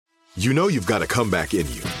You know you've got a comeback in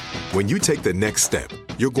you. When you take the next step,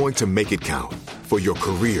 you're going to make it count. For your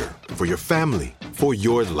career, for your family, for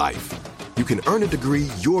your life. You can earn a degree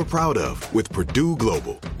you're proud of with Purdue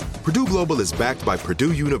Global. Purdue Global is backed by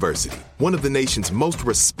Purdue University, one of the nation's most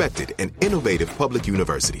respected and innovative public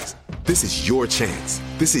universities. This is your chance.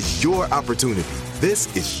 This is your opportunity.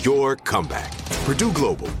 This is your comeback. Purdue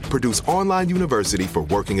Global, Purdue's online university for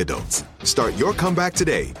working adults. Start your comeback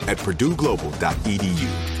today at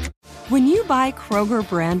purdueglobal.edu. When you buy Kroger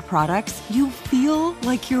brand products, you feel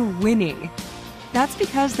like you're winning. That's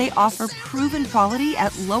because they offer proven quality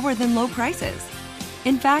at lower than low prices.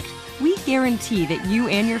 In fact, we guarantee that you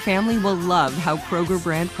and your family will love how Kroger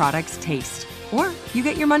brand products taste, or you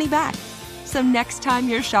get your money back. So next time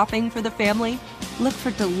you're shopping for the family, look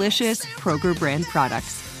for delicious Kroger brand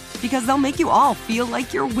products, because they'll make you all feel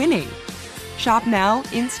like you're winning. Shop now,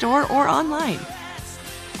 in-store, or online.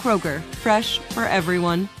 Kroger, fresh for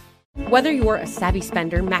everyone. Whether you're a savvy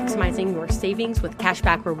spender maximizing your savings with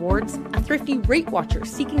cashback rewards, a thrifty rate watcher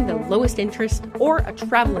seeking the lowest interest, or a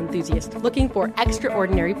travel enthusiast looking for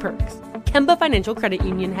extraordinary perks, Kemba Financial Credit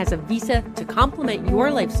Union has a visa to complement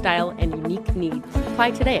your lifestyle and unique needs.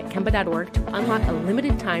 Apply today at Kemba.org to unlock a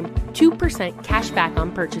limited time 2% cash back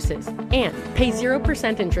on purchases and pay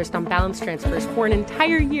 0% interest on balance transfers for an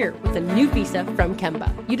entire year with a new visa from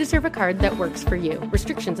Kemba. You deserve a card that works for you.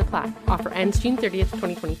 Restrictions apply. Offer ends June 30th,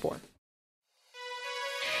 2024.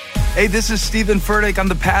 Hey, this is Stephen Furtick. I'm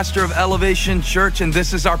the pastor of Elevation Church, and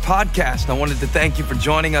this is our podcast. I wanted to thank you for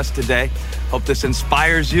joining us today. Hope this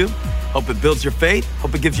inspires you. Hope it builds your faith.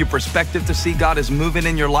 Hope it gives you perspective to see God is moving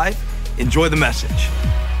in your life. Enjoy the message.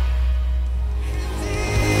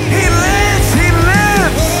 He lives! He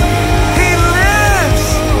lives! He lives!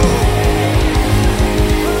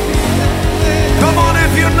 Come on,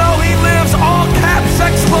 if you know He lives, all caps,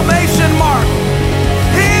 exclamation mark.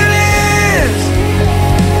 He lives!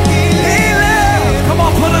 Come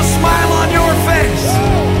on, put a smile on your face.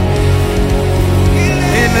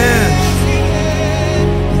 Amen.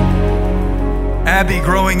 Abby,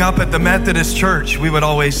 growing up at the Methodist Church, we would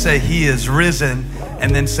always say, He is risen,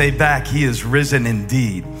 and then say back, He is risen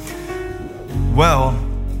indeed. Well,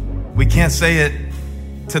 we can't say it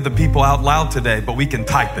to the people out loud today, but we can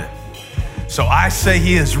type it. So I say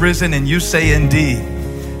He is risen, and you say indeed.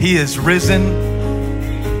 He is risen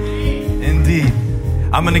indeed.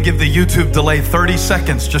 I'm going to give the YouTube delay 30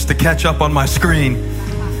 seconds just to catch up on my screen.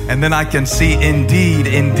 And then I can see indeed,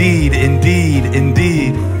 indeed, indeed,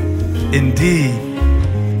 indeed, indeed.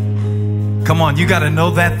 Come on, you got to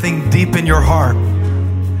know that thing deep in your heart.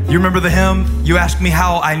 You remember the hymn? You asked me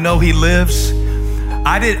how I know He lives.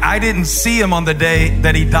 I didn't see Him on the day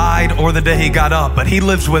that He died or the day He got up, but He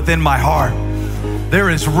lives within my heart. There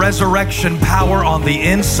is resurrection power on the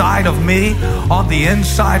inside of me, on the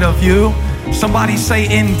inside of you. Somebody say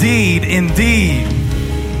indeed, indeed.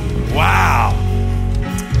 Wow.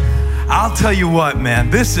 I'll tell you what, man,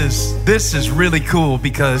 this is really cool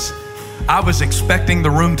because I was expecting the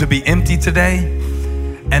room to be empty today.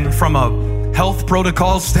 And from a health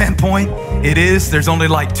protocol standpoint, it is. There's only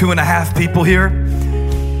like 2.5 people here.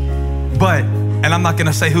 But, and I'm not going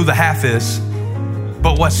to say who the half is,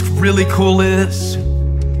 but what's really cool is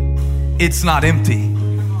it's not empty.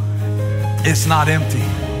 It's not empty.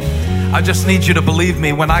 I just need you to believe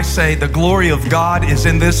me when I say the glory of God is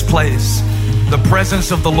in this place. The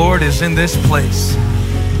presence of the Lord is in this place.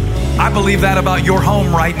 I believe that about your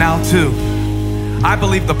home right now too. I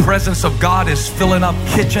believe the presence of God is filling up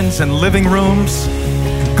kitchens and living rooms.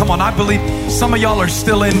 Come on, I believe some of y'all are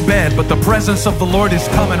still in bed, but the presence of the Lord is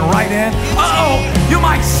coming right in. Uh-oh, you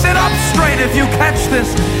might sit up straight if you catch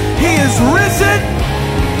this. He is risen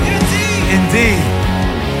indeed.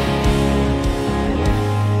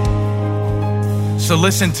 So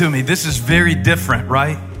listen to me, this is very different,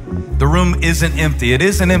 right? The room isn't empty. It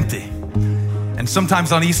isn't empty. And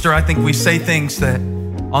sometimes on Easter, I think we say things that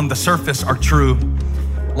on the surface are true.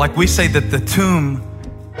 Like we say that the tomb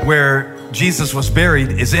where Jesus was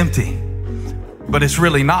buried is empty, but it's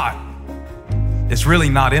really not. It's really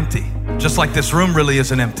not empty. Just like this room really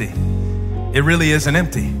isn't empty. It really isn't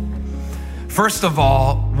empty. First of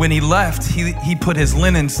all, when He left, he put His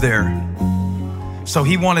linens there. So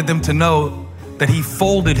He wanted them to know that He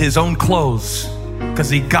folded His own clothes because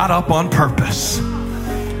He got up on purpose.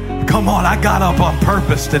 Come on, I got up on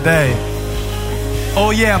purpose today.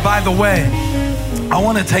 Oh yeah, by the way, I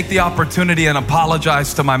want to take the opportunity and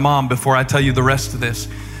apologize to my mom before I tell you the rest of this.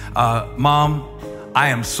 Mom, I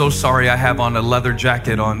am so sorry I have on a leather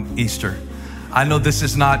jacket on Easter. I know this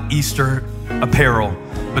is not Easter apparel,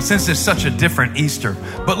 but since it's such a different Easter.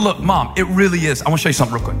 But look, Mom, it really is. I want to show you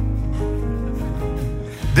something real quick.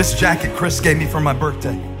 This jacket Chris gave me for my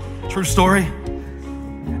birthday. True story.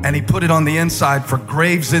 And he put it on the inside for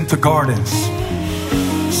Graves into Gardens.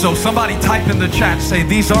 So somebody type in the chat, say,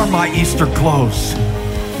 these are my Easter clothes.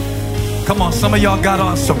 Come on, some of y'all got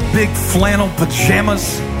on some big flannel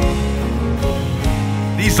pajamas.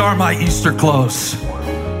 These are my Easter clothes.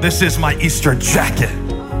 This is my Easter jacket.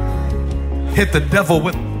 Hit the devil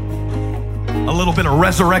with a little bit of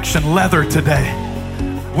resurrection leather today.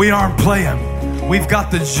 We aren't playing. We've got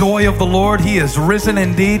the joy of the Lord. He is risen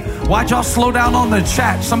indeed. Why'd y'all slow down on the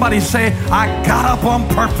chat? Somebody say, I got up on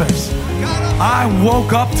purpose. I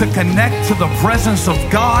woke up to connect to the presence of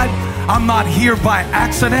God. I'm not here by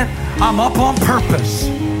accident. I'm up on purpose.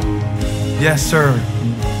 Yes, sir.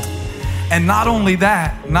 And not only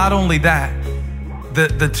that,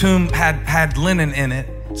 the tomb had linen in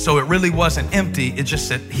it. So it really wasn't empty. It just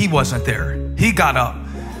said he wasn't there. He got up,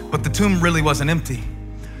 but the tomb really wasn't empty.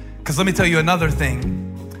 Because let me tell you another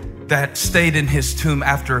thing that stayed in his tomb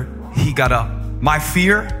after he got up. My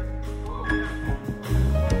fear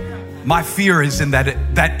is in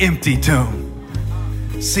that empty tomb.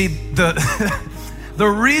 See, the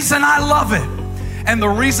reason I love it and the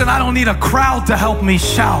reason I don't need a crowd to help me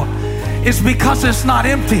shout is because it's not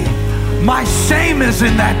empty. My shame is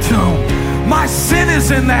in that tomb. My sin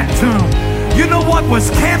is in that tomb. You know what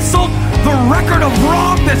was canceled? The record of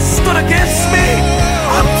wrong that stood against me.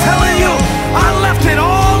 I'm telling you, I left it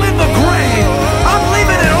all in the grave. I'm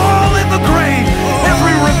leaving it all in the grave.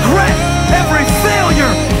 Every regret, every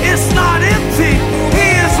failure is not empty. He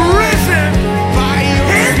is risen.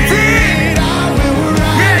 Indeed.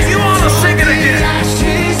 Yeah, you want to sing it again.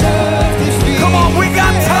 Come on, we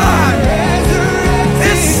got time.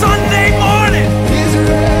 It's Sunday morning.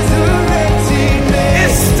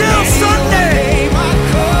 It's still Sunday.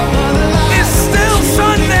 It's still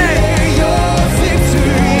Sunday.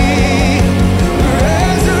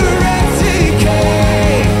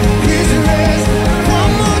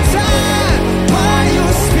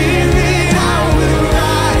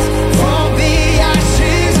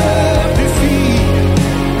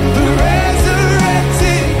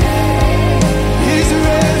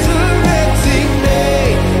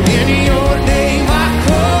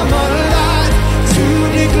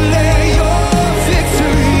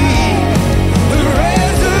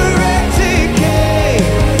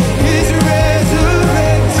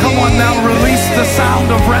 The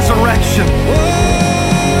sound of resurrection.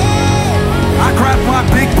 I grabbed my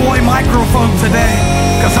big boy microphone today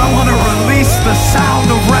because I want to release the sound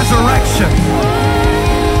of resurrection.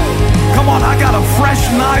 Come on, I got a fresh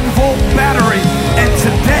 9-volt battery, and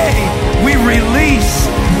today we release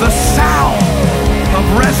the sound of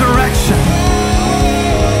resurrection.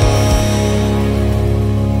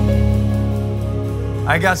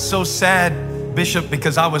 I got so sad, Bishop,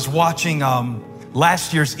 because I was watching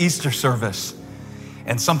last year's Easter service.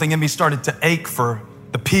 And something in me started to ache for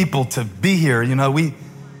the people to be here. You know,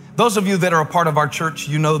 those of you that are a part of our church,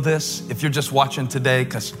 you know this. If you're just watching today,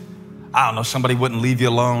 because, I don't know, somebody wouldn't leave you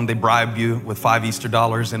alone. They bribed you with $5 Easter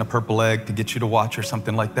and a purple egg to get you to watch or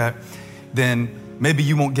something like that. Then maybe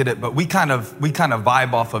you won't get it, but we kind of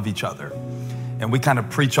vibe off of each other. And we kind of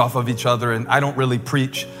preach off of each other. And I don't really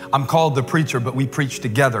preach. I'm called the preacher, but we preach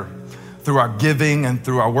together through our giving and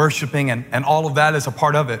through our worshiping, and all of that is a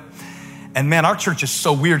part of it. And man, our church is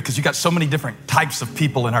so weird because you got so many different types of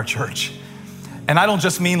people in our church. And I don't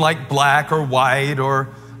just mean like black or white or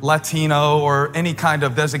Latino or any kind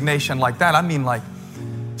of designation like that. I mean like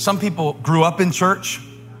some people grew up in church.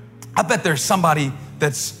 I bet there's somebody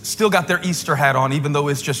that's still got their Easter hat on, even though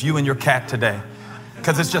it's just you and your cat today.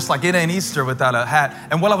 Because it's just like, it ain't Easter without a hat.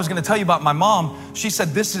 And what I was going to tell you about my mom, she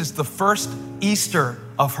said this is the first Easter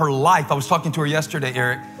of her life. I was talking to her yesterday,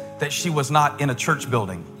 Eric, that she was not in a church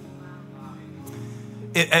building.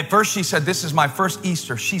 At first she said, this is my first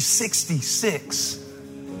Easter. She's 66.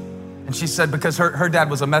 And she said, because her dad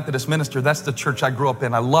was a Methodist minister, that's the church I grew up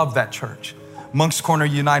in. I love that church. Moncks Corner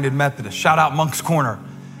United Methodist. Shout out Moncks Corner.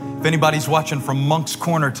 If anybody's watching from Moncks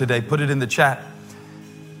Corner today, put it in the chat.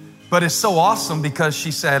 But it's so awesome because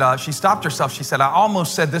she said, she stopped herself. She said, I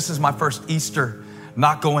almost said this is my first Easter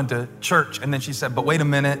not going to church. And then she said, but wait a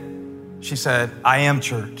minute. She said, I am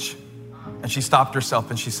church. And she stopped herself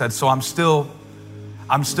and she said, so I'm still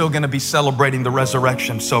going to be celebrating the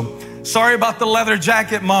resurrection. So sorry about the leather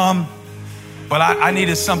jacket, Mom, but I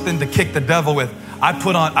needed something to kick the devil with. I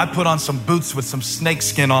put on some boots with some snake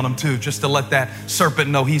skin on them too, just to let that serpent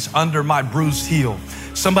know he's under my bruised heel.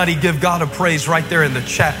 Somebody give God a praise right there in the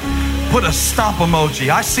chat. Put a stomp emoji.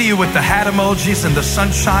 I see you with the hat emojis and the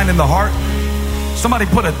sunshine in the heart. Somebody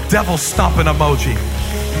put a devil stomping emoji.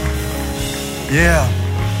 Yeah.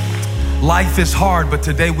 Life is hard, but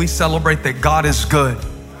today we celebrate that God is good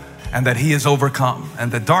and that He is overcome,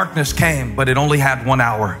 and that darkness came, but it only had 1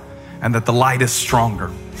 hour, and that the light is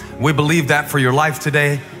stronger. We believe that for your life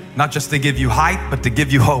today, not just to give you hype, but to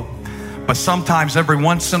give you hope. But sometimes, every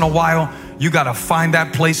once in a while, you got to find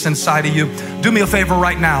that place inside of you. Do me a favor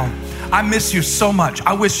right now. I miss you so much.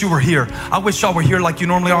 I wish you were here. I wish y'all were here like you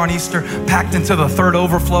normally are on Easter, packed into the third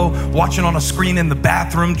overflow, watching on a screen in the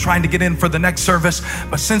bathroom, trying to get in for the next service.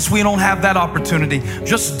 But since we don't have that opportunity,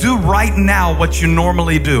 just do right now what you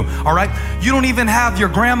normally do, all right? You don't even have your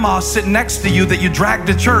grandma sitting next to you that you dragged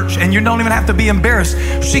to church, and you don't even have to be embarrassed.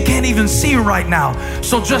 She can't even see you right now.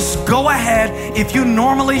 So just go ahead. If you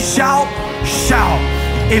normally shout, shout.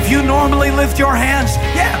 If you normally lift your hands,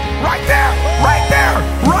 yeah, right there, right there,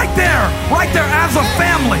 right there, right there as a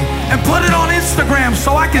family, and put it on Instagram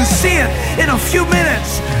so I can see it in a few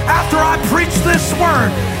minutes after I preach this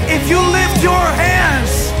word. If you lift your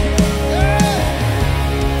hands,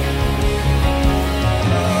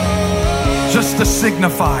 just to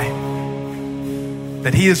signify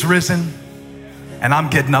that He is risen and I'm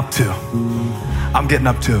getting up too. I'm getting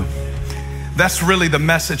up too. That's really the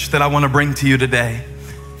message that I want to bring to you today.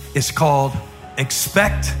 It's called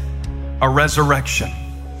Expect a Resurrection.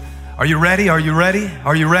 Are you ready? Are you ready?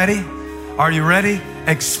 Are you ready? Are you ready?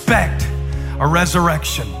 Expect a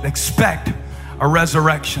resurrection. Expect a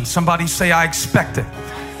resurrection. Somebody say, I expect it.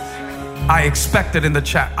 I expect it in the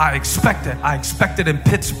chat. I expect it. I expect it in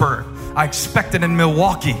Pittsburgh. I expect it in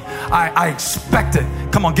Milwaukee. I expect it.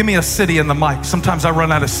 Come on, give me a city in the mic. Sometimes I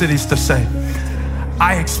run out of cities to say.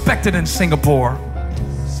 I expect it in Singapore.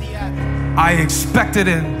 I expect it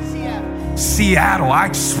in Seattle. I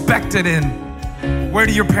expect it in, where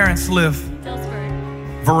do your parents live?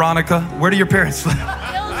 Dillsburg. Veronica, where do your parents live?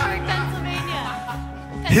 Dillsburg,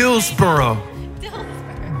 Pennsylvania. Hillsboro.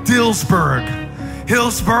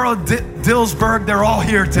 Hillsboro, Dillsburg, they're all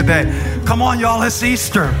here today. Come on, y'all, it's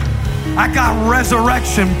Easter. I got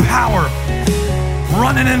resurrection power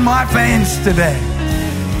running in my veins today.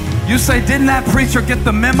 You say, didn't that preacher get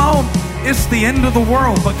the memo? It's the end of the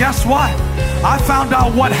world. But guess what? I found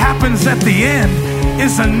out what happens at the end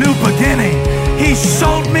is a new beginning. He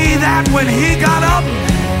showed me that when He got up.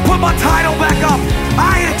 Put my title back up.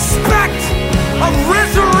 I expect a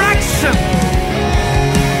resurrection.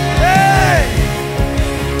 Hey!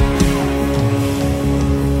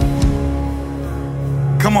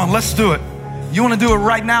 Come on, let's do it. You want to do it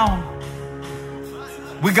right now?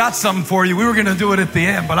 We got something for you. We were going to do it at the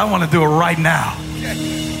end, but I want to do it right now.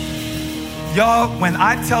 Y'all, when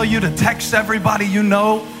I tell you to text everybody you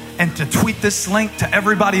know and to tweet this link to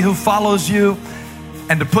everybody who follows you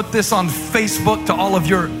and to put this on Facebook to all of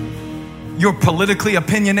your politically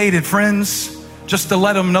opinionated friends, just to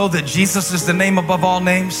let them know that Jesus is the name above all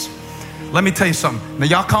names. Let me tell you something. Now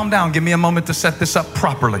y'all calm down. Give me a moment to set this up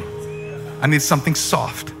properly. I need something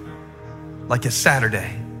soft, like it's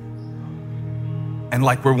Saturday. And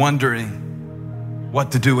like we're wondering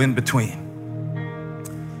what to do in between.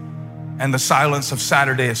 And the silence of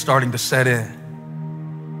Saturday is starting to set in.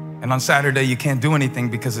 And on Saturday, you can't do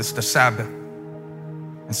anything because it's the Sabbath.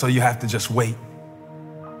 And so you have to just wait.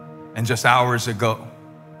 And just hours ago,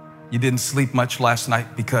 you didn't sleep much last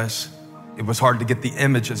night because it was hard to get the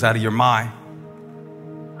images out of your mind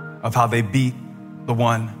of how they beat the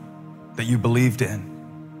one that you believed in.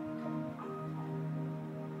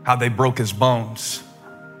 How they broke his bones,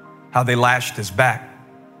 how they lashed his back.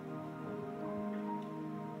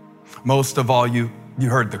 Most of all, you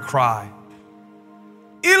heard the cry,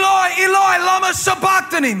 Eloi, Eloi, lama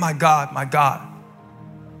sabachthani. My God,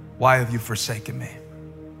 why have you forsaken me?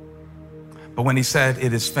 But when He said,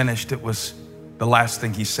 it is finished, it was the last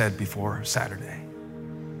thing He said before Saturday.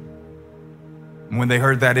 And when they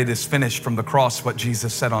heard that it is finished from the cross, what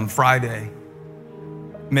Jesus said on Friday,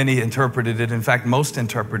 many interpreted it, in fact, most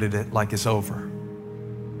interpreted it like it's over.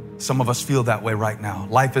 Some of us feel that way right now.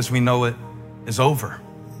 Life as we know it is over.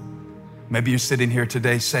 Maybe you're sitting here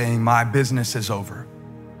today saying, my business is over.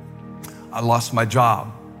 I lost my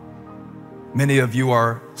job. Many of you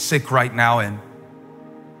are sick right now and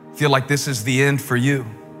feel like this is the end for you.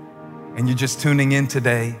 And you're just tuning in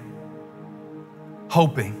today,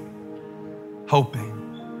 hoping.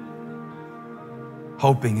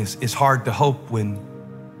 Hoping is hard to hope when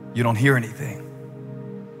you don't hear anything.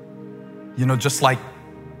 You know, just like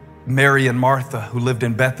Mary and Martha, who lived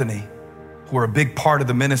in Bethany, who are a big part of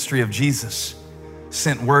the ministry of Jesus,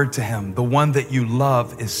 sent word to Him, the one that you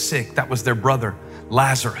love is sick. That was their brother,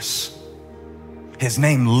 Lazarus. His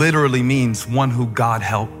name literally means one who God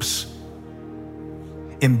helps.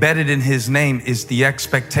 Embedded in His name is the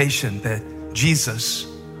expectation that Jesus,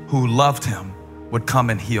 who loved him, would come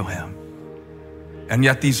and heal him. And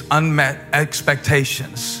yet these unmet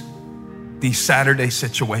expectations, these Saturday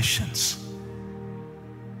situations,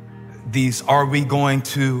 these, are we going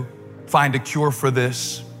to find a cure for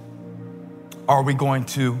this? Are we going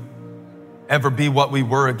to ever be what we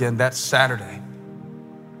were again? That's Saturday.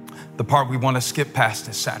 The part we want to skip past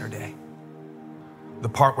is Saturday. The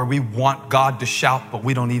part where we want God to shout, but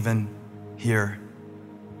we don't even hear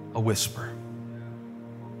a whisper.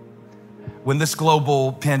 When this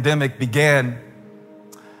global pandemic began,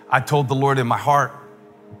 I told the Lord in my heart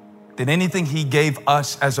that anything He gave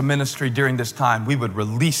us as a ministry during this time, we would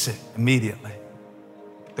release it immediately.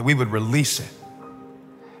 That we would release it.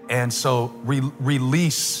 And so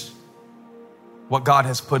release what God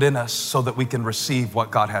has put in us so that we can receive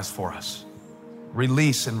what God has for us.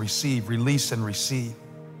 Release and receive, release and receive.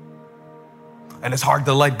 And it's hard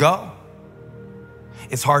to let go.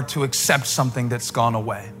 It's hard to accept something that's gone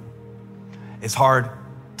away. It's hard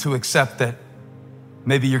to accept that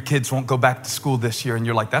maybe your kids won't go back to school this year and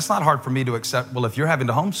you're like, that's not hard for me to accept. Well, if you're having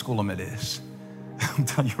to homeschool them, it is. I'm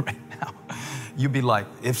telling you right now. You'd be like,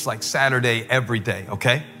 it's like Saturday every day,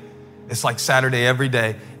 okay? It's like Saturday every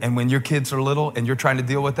day. And when your kids are little and you're trying to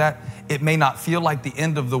deal with that, it may not feel like the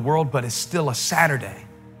end of the world, but it's still a Saturday.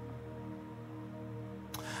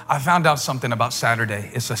 I found out something about Saturday.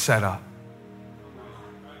 It's a setup.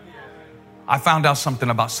 I found out something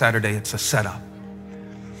about Saturday. It's a setup.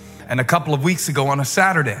 And a couple of weeks ago on a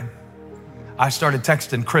Saturday, I started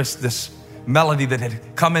texting Chris this melody that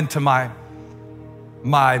had come into my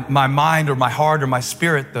mind or my heart or my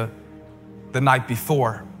spirit the night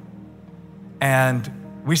before. And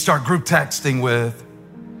we start group texting with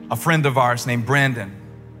a friend of ours named Brandon.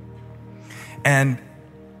 And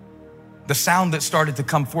the sound that started to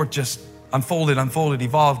come forth just unfolded,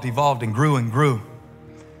 evolved, and grew and grew.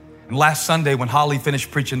 And last Sunday when Holly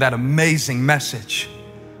finished preaching that amazing message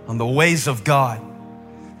on the ways of God,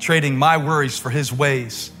 trading my worries for His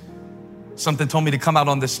ways, something told me to come out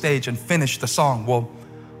on this stage and finish the song. Well,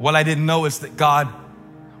 what I didn't know is that God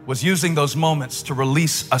was using those moments to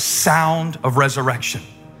release a sound of resurrection.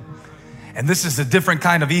 And this is a different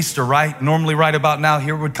kind of Easter, right? Normally right about now,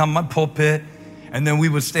 here would come my pulpit, and then we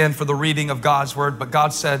would stand for the reading of God's word. But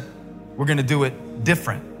God said, we're gonna do it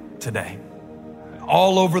different today.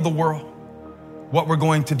 All over the world, what we're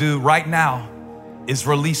going to do right now is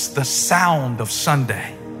release the sound of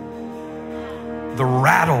Sunday, the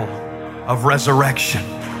rattle of resurrection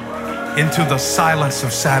into the silence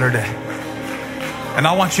of Saturday. And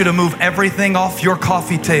I want you to move everything off your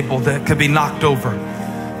coffee table that could be knocked over,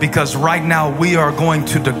 because right now we are going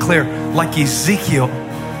to declare, like Ezekiel,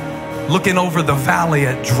 looking over the valley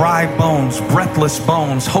at dry bones, breathless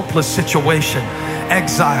bones, hopeless situation,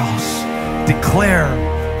 exiles, declare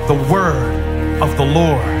the word of the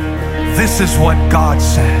Lord. This is what God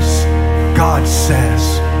says. God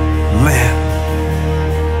says, live.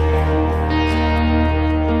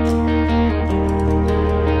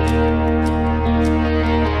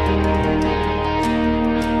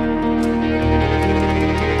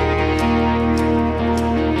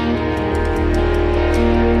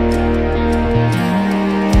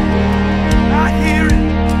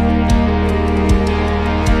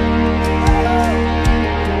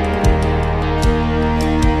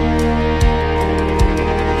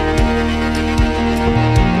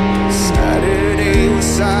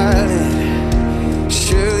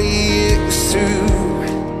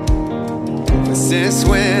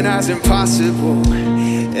 Impossible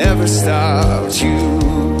ever stopped you.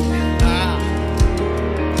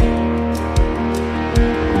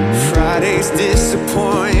 Friday's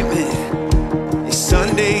disappointment,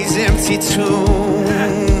 Sunday's empty tomb.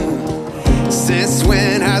 Since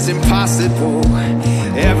when has impossible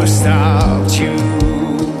ever stopped you?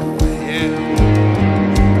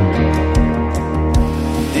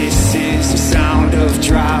 This is the sound of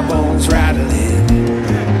dry bones rattling.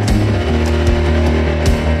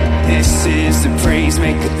 This is the praise,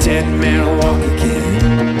 make a dead man walk again.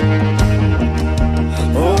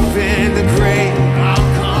 Open the grave,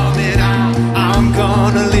 I'm coming out. I'm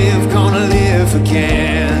gonna live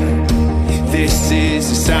again. This is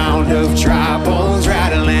the sound of dry bones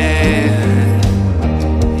rattling.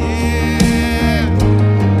 Yeah.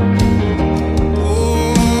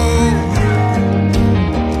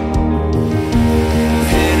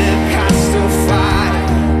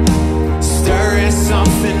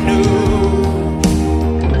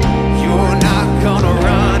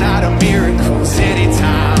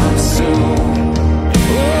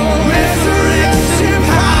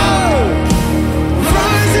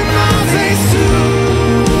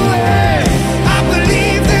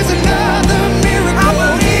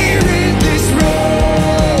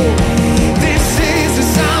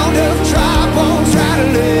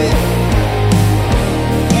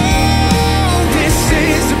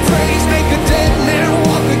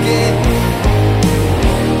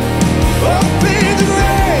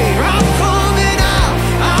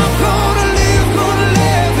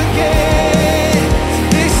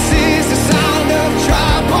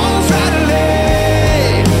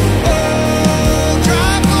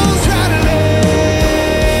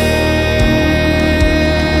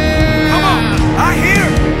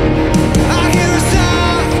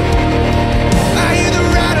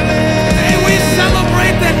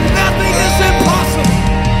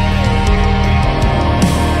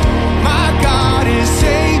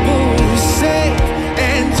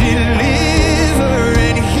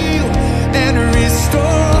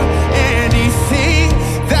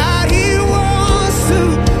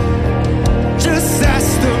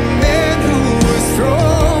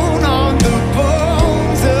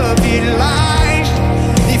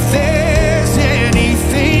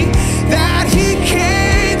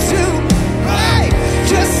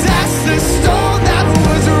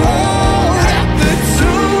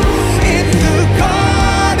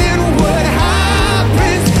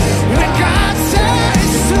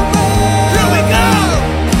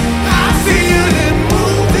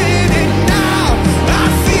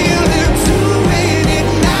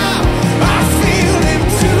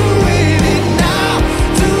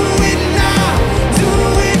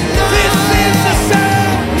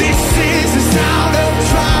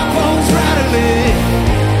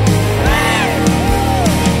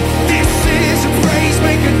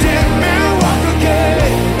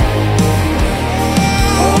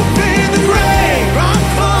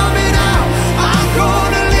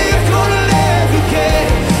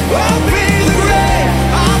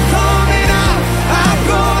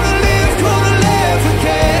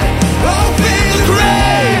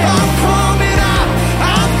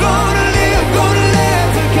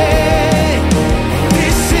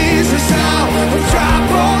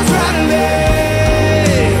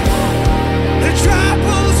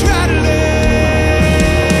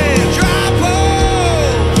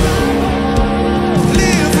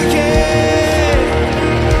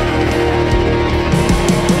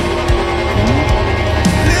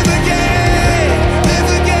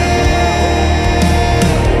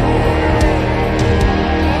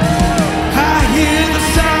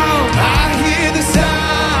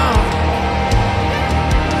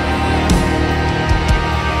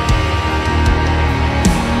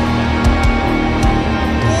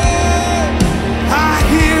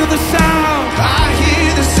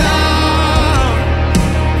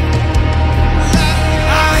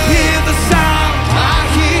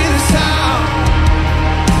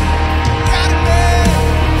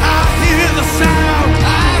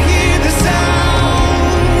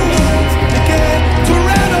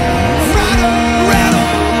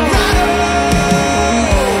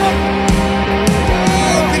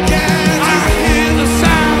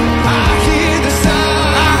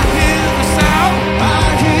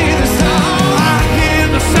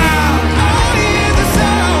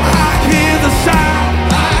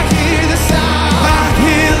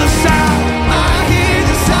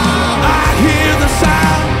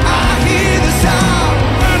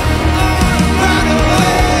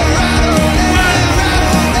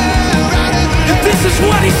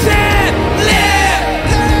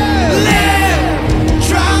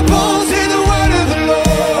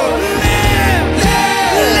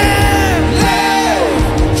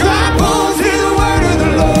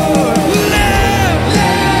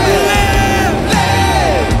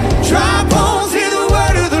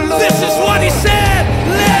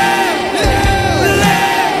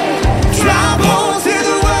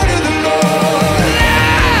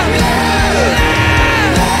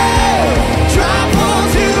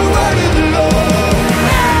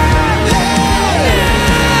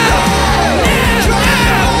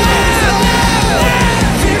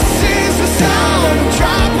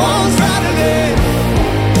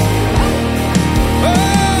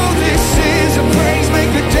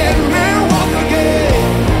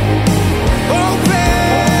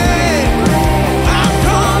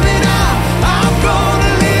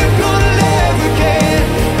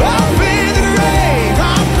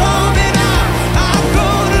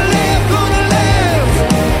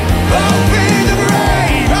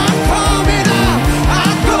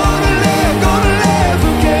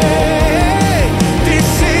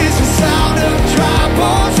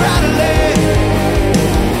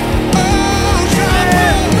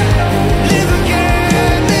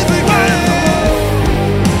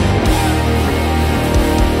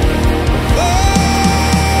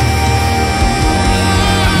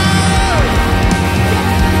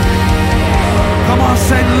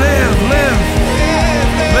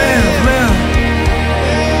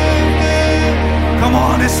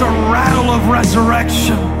 a rattle of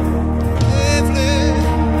resurrection.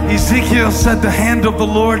 Ezekiel said, the hand of the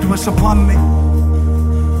Lord was upon me.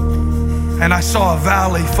 And I saw a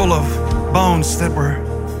valley full of bones that were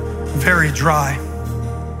very dry.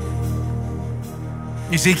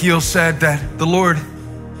 Ezekiel said that the Lord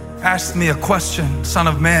asked me a question, Son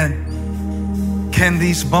of man, can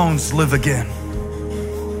these bones live again?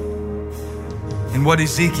 And what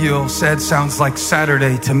Ezekiel said sounds like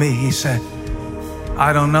Saturday to me. He said,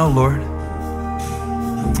 I don't know, Lord.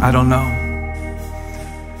 I don't know.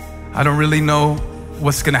 I don't really know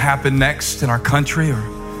what's going to happen next in our country or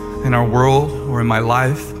in our world or in my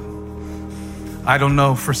life. I don't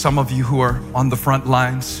know for some of you who are on the front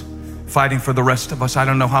lines fighting for the rest of us. I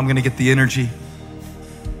don't know how I'm going to get the energy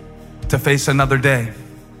to face another day.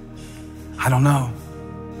 I don't know.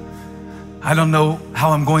 I don't know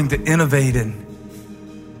how I'm going to innovate and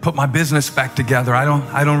put my business back together. I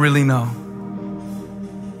don't really know.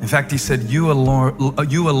 In fact, he said, you alone,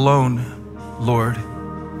 Lord,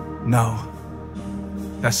 know.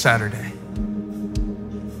 That's Saturday.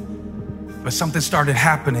 But something started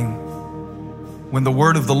happening when the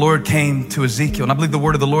word of the Lord came to Ezekiel. And I believe the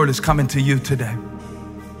word of the Lord is coming to you today.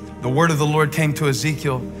 The word of the Lord came to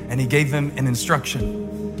Ezekiel and he gave him an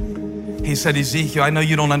instruction. He said, Ezekiel, I know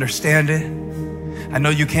you don't understand it. I know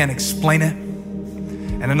you can't explain it.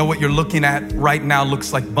 And I know what you're looking at right now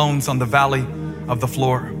looks like bones on the valley of the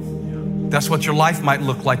floor. That's what your life might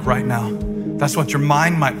look like right now. That's what your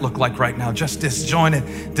mind might look like right now. Just disjointed,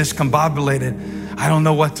 discombobulated. I don't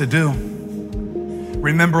know what to do.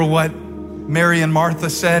 Remember what Mary and Martha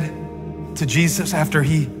said to Jesus after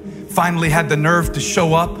he finally had the nerve to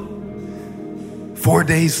show up 4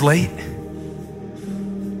 days late?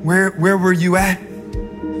 Where were you at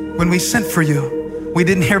when we sent for you? We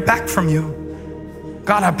didn't hear back from you.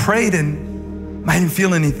 God, I prayed and I didn't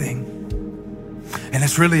feel anything. And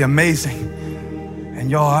it's really amazing. And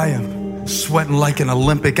y'all, I am sweating like an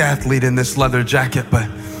Olympic athlete in this leather jacket, but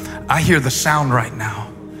I hear the sound right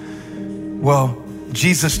now. Well,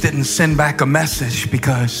 Jesus didn't send back a message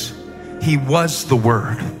because he was the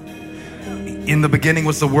Word. In the beginning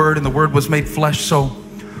was the Word, and the Word was made flesh. So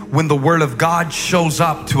when the Word of God shows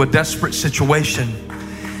up to a desperate situation,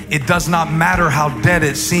 it does not matter how dead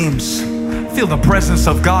it seems. Feel the presence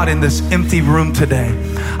of God in this empty room today.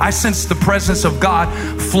 I sense the presence of God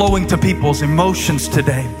flowing to people's emotions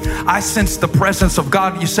today. I sense the presence of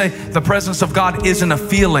God. You say the presence of God isn't a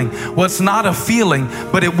feeling. Well, it's not a feeling,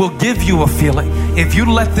 but it will give you a feeling. If you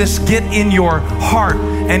let this get in your heart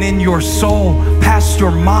and in your soul, past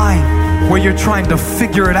your mind, where you're trying to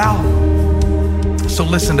figure it out. So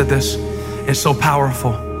listen to this. It's so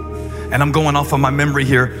powerful. And I'm going off of my memory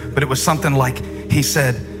here, but it was something like he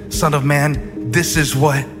said, Son of man, this is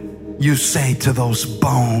what you say to those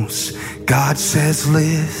bones. God says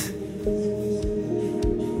live.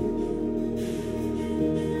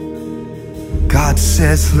 God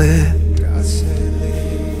says live. God said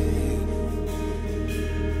live.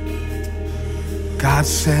 God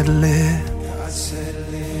said live. God said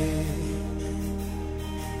live.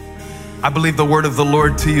 I believe the word of the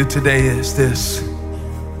Lord to you today is this.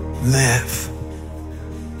 Live.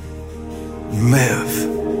 Live.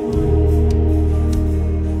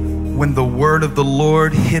 When the word of the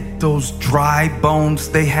Lord hit those dry bones,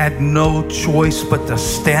 they had no choice but to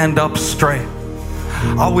stand up straight.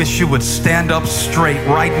 I wish you would stand up straight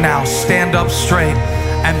right now. Stand up straight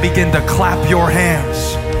and begin to clap your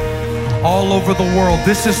hands all over the world.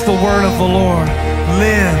 This is the word of the Lord.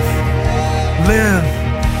 Live, live,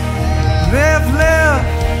 live, live,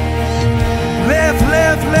 live, live,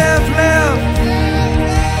 live, live,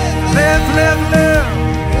 live, live, live.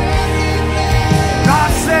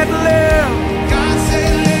 God said live. God said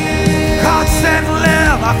live. God said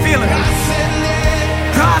live. I feel it.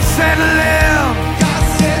 God said live. God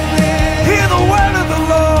said live. Hear the word of the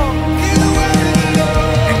Lord. Hear the word of the Lord.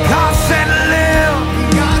 And God said live.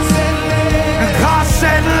 God said live. And God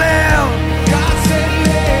said live. God said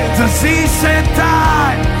live. Disease said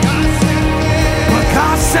die. God said live. But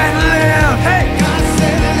God said live. Hey. God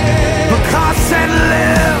said live. But God said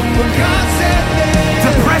live. But God said live.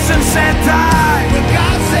 Depression said die. But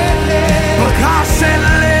God said live. But God said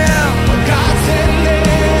live. But God said live.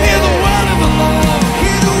 Hear the word of the Lord.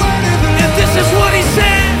 Hear the word of the Lord. If this is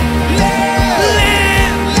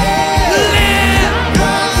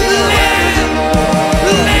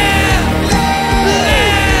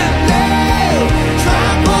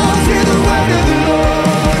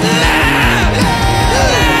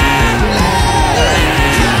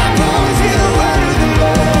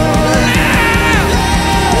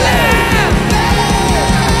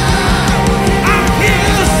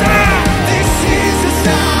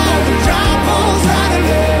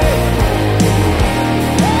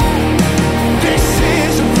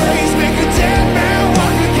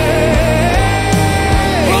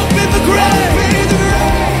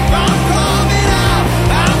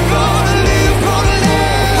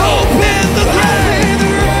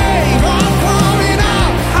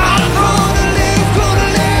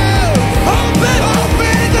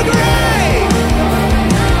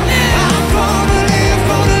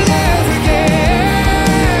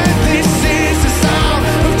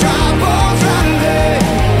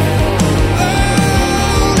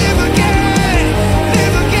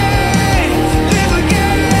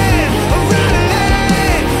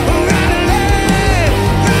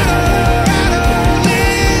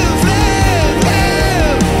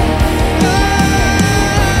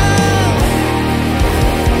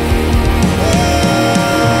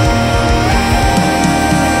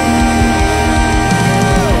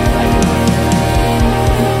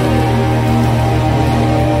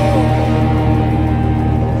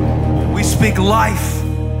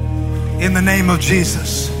in the name of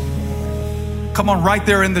Jesus. Come on, right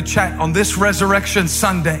there in the chat on this Resurrection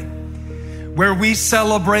Sunday, where we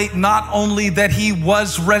celebrate not only that he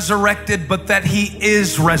was resurrected, but that he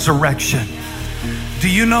is resurrection. Do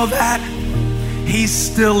you know that? He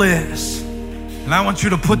still is. And I want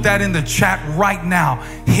you to put that in the chat right now.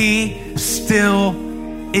 He still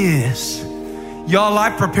is. Y'all,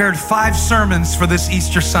 I prepared 5 sermons for this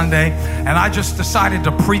Easter Sunday, and I just decided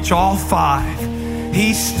to preach all 5.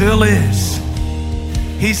 He still is.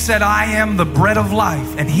 He said, I am the bread of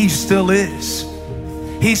life, and he still is.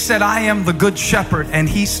 He said, I am the good shepherd, and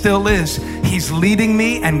he still is. He's leading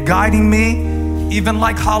me and guiding me. Even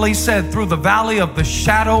like Holly said, through the valley of the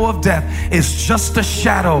shadow of death, it's just a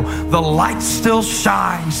shadow. The light still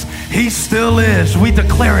shines. He still is. We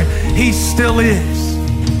declare it. He still is.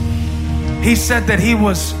 He said that he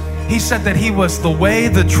was the way,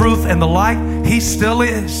 the truth, and the light. He still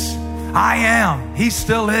is. I am. He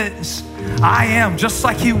still is. I am, just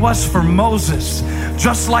like he was for Moses,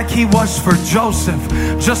 just like he was for Joseph,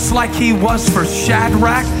 just like he was for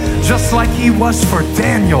Shadrach, just like he was for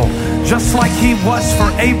Daniel, just like he was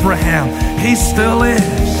for Abraham. He still is.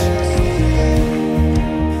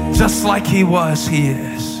 Just like he was, he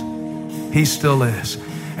is. He still is.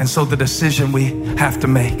 And so the decision we have to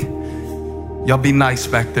make, y'all be nice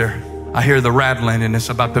back there. I hear the rattling and it's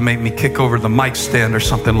about to make me kick over the mic stand or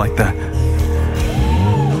something like that.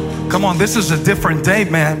 Come on, this is a different day,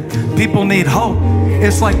 man. People need hope.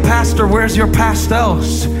 It's like, Pastor, where's your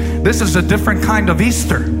pastels? This is a different kind of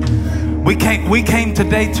Easter. We came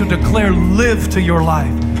today to declare, live to your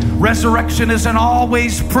life. Resurrection isn't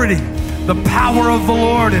always pretty. The power of the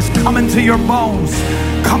Lord is coming to your bones,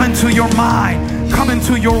 coming to your mind, coming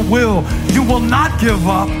to your will. You will not give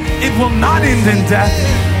up. It will not end in death,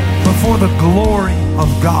 but for the glory of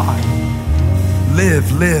God. Live,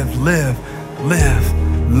 live, live, live.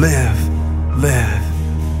 Live,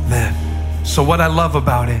 live, live. So what I love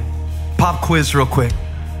about it, pop quiz real quick.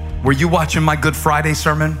 Were you watching my Good Friday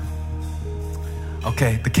sermon?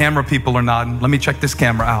 Okay, the camera people are nodding. Let me check this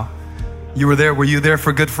camera out. You were there? Were you there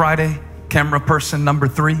for Good Friday? Camera person number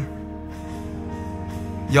 3.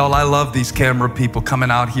 Y'all, I love these camera people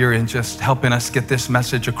coming out here and just helping us get this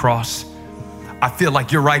message across. I feel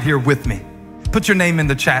like you're right here with me. Put your name in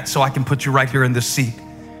the chat so I can put you right here in this seat.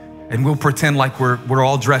 And we'll pretend like we're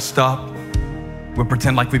all dressed up. We'll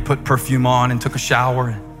pretend like we put perfume on and took a shower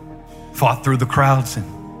and fought through the crowds. And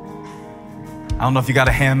I don't know if you got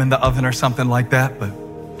a ham in the oven or something like that, but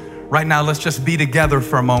right now let's just be together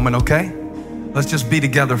for a moment, okay? Let's just be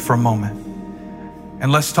together for a moment. And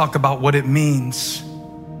let's talk about what it means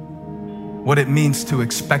to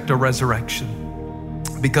expect a resurrection.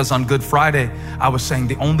 Because on Good Friday, I was saying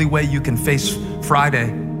the only way you can face Friday,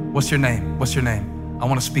 what's your name? What's your name? I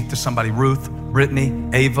want to speak to somebody. Ruth, Brittany,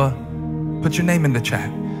 Ava. Put your name in the chat.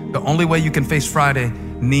 The only way you can face Friday,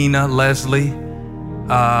 Nina, Leslie.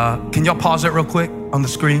 Can y'all pause it real quick on the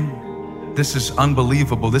screen? This is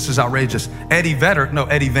unbelievable. This is outrageous. Eddie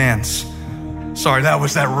Vance. Sorry, that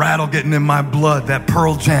was that rattle getting in my blood, that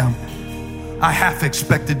Pearl Jam. I half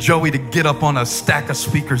expected Joey to get up on a stack of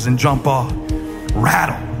speakers and jump off.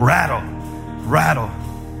 Rattle, rattle, rattle.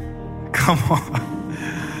 Come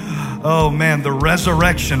on. Oh man, the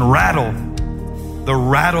resurrection, rattle. The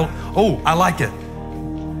rattle. Oh, I like it.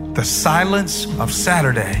 The silence of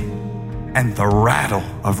Saturday and the rattle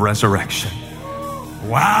of resurrection.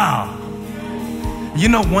 Wow. You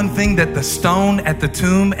know one thing that the stone at the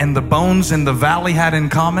tomb and the bones in the valley had in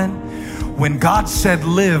common? When God said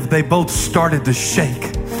live, they both started to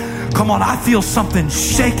shake. Come on, I feel something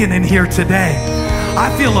shaking in here today. I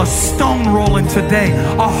feel a stone rolling today,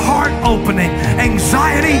 a heart opening,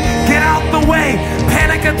 anxiety, get out the way,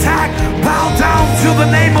 panic attack, bow down to the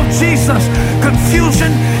name of Jesus,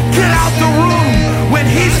 confusion, get out the room. When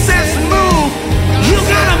he says move, you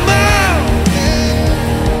gotta move.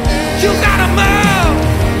 You gotta move.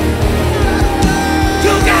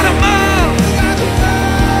 You gotta move.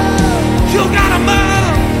 You gotta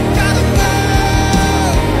move.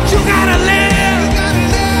 You gotta live.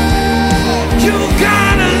 You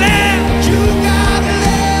gotta live. You gotta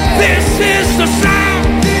live. This is the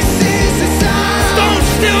sound. This is the sound. Stone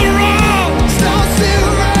still roll. Stone still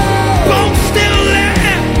roll. Bones still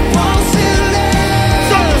live. Bones still live.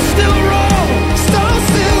 Stone still roll. Stone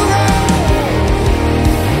still roll.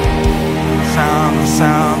 Sound, the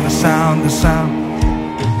sound, the sound, the sound.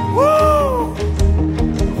 Woo!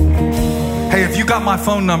 Hey, if you got my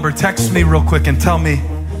phone number, text me real quick and tell me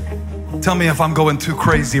if I'm going too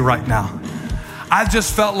crazy right now. I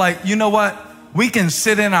just felt like, you know what? We can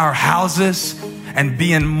sit in our houses and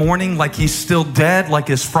be in mourning like he's still dead, like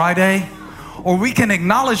it's Friday, or we can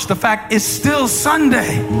acknowledge the fact it's still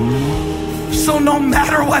Sunday. So no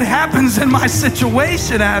matter what happens in my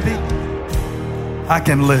situation, Abby, I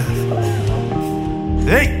can live.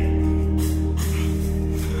 Hey,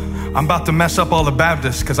 I'm about to mess up all the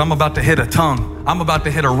Baptists because I'm about to hit a tongue. I'm about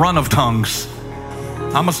to hit a run of tongues.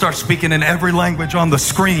 I'm going to start speaking in every language on the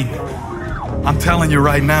screen. I'm telling you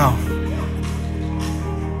right now.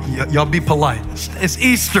 Y'all be polite. It's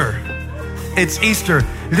Easter. It's Easter.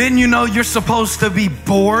 Didn't you know you're supposed to be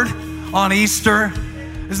bored on Easter?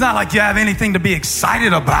 It's not like you have anything to be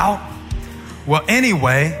excited about. Well,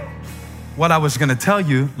 anyway, what I was going to tell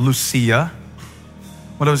you, Lucia,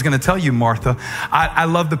 what I was going to tell you, Martha, I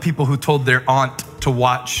love the people who told their aunt to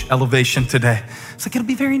watch Elevation today. It's like, it'll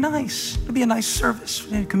be very nice. It'll be a nice service,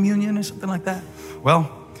 communion or something like that.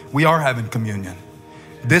 Well, we are having communion.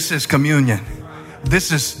 This is communion.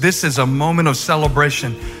 This is a moment of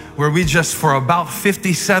celebration where we just, for about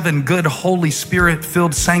 57 good Holy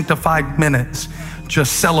Spirit-filled sanctified minutes,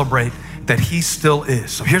 just celebrate that he still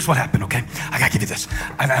is. So here's what happened, okay? I gotta give you this.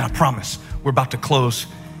 And I promise, we're about to close,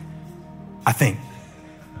 I think.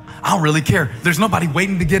 I don't really care. There's nobody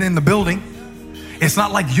waiting to get in the building. It's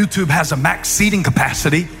not like YouTube has a max seating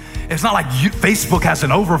capacity. It's not like Facebook has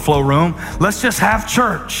an overflow room. Let's just have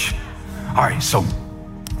church. All right, so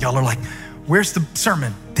y'all are like, where's the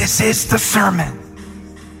sermon? This is the sermon.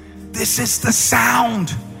 This is the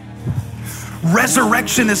sound.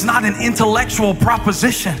 Resurrection is not an intellectual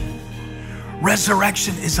proposition.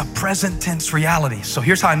 Resurrection is a present tense reality. So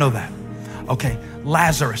here's how I know that. Okay,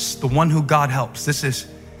 Lazarus, the one who God helps. This is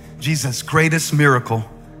Jesus' greatest miracle,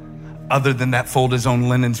 other than that fold his own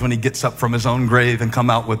linens when he gets up from his own grave and come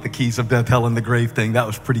out with the keys of death, hell, and the grave thing. That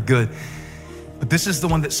was pretty good. But this is the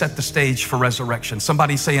one that set the stage for resurrection.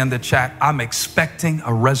 Somebody say in the chat, I'm expecting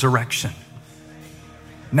a resurrection.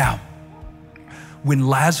 Now, when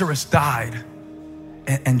Lazarus died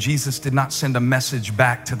and Jesus did not send a message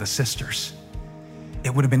back to the sisters,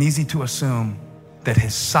 it would have been easy to assume that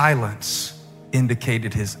his silence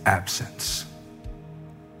indicated his absence.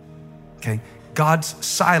 Okay, God's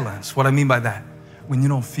silence, what I mean by that, when you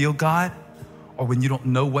don't feel God, or when you don't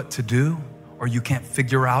know what to do, or you can't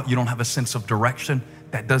figure out, you don't have a sense of direction,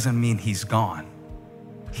 that doesn't mean he's gone.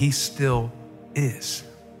 He still is.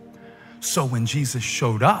 So when Jesus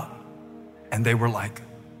showed up, and they were like,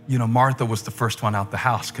 Martha was the first one out the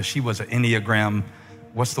house because she was an Enneagram,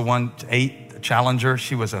 what's the one, 8, challenger?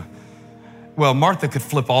 She was Martha could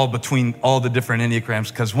flip all between all the different Enneagrams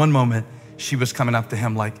because one moment she was coming up to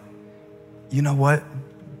him like, you know what?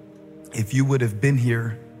 If you would have been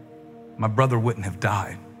here, my brother wouldn't have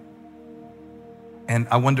died. And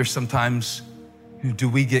I wonder sometimes, do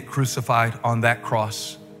we get crucified on that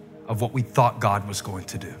cross of what we thought God was going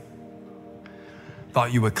to do?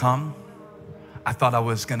 Thought you would come. I thought I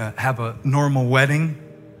was gonna have a normal wedding.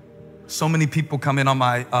 So many people come in on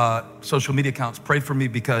my social media accounts, pray for me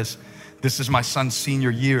because this is my son's senior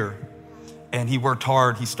year. And he worked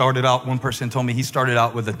hard. He started out, one person told me he started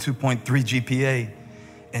out with a 2.3 GPA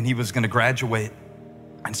and he was gonna graduate.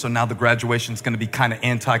 And so now the graduation's gonna be kind of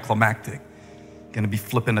anticlimactic. Gonna be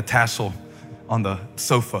flipping a tassel on the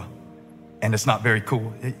sofa. And it's not very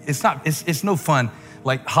cool. It's no fun.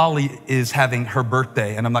 Like Holly is having her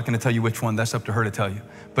birthday, and I'm not gonna tell you which one, that's up to her to tell you.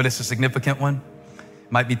 But it's a significant one.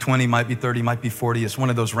 Might be 20, might be 30, might be 40. It's one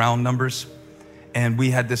of those round numbers. And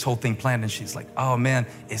we had this whole thing planned, and she's like, oh man,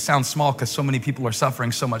 it sounds small because so many people are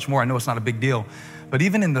suffering so much more. I know it's not a big deal. But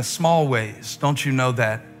even in the small ways, don't you know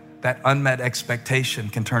that unmet expectation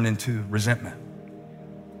can turn into resentment?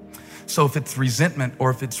 So if it's resentment or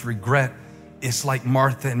if it's regret, it's like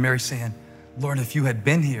Martha and Mary saying, Lord, if you had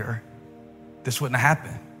been here, this wouldn't have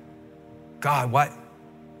happened. God,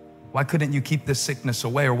 why couldn't you keep this sickness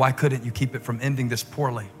away? Or why couldn't you keep it from ending this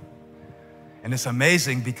poorly? And it's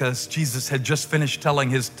amazing because Jesus had just finished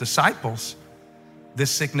telling his disciples,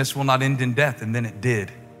 this sickness will not end in death. And then it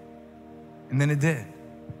did. And then it did.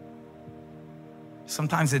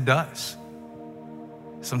 Sometimes it does.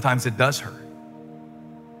 Sometimes it does hurt.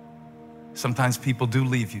 Sometimes people do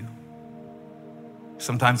leave you.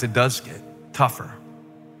 Sometimes it does get tougher.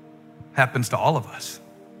 Happens to all of us.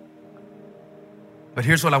 But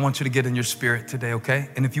here's what I want you to get in your spirit today, okay?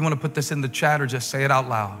 And if you want to put this in the chat or just say it out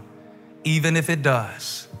loud, even if it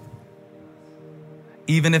does,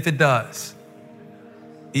 even if it does,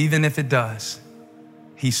 even if it does,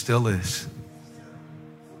 he still is.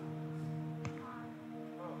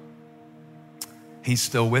 He's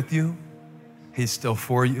still with you. He's still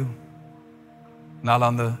for you. Not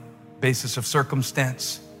on the basis of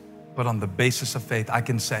circumstance, but on the basis of faith. I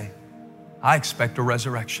can say, I expect a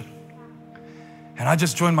resurrection. And I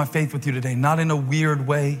just joined my faith with you today, not in a weird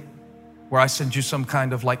way, where I send you some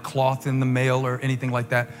kind of like cloth in the mail or anything like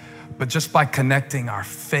that. But just by connecting our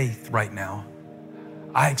faith right now,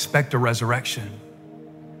 I expect a resurrection.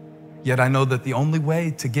 Yet I know that the only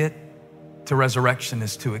way to get to resurrection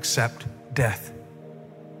is to accept death.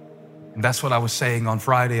 And that's what I was saying on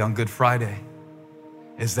Friday, on Good Friday,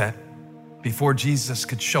 is that before Jesus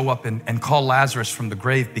could show up and call Lazarus from the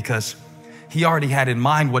grave, because he already had in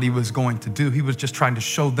mind what he was going to do. He was just trying to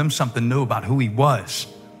show them something new about who he was.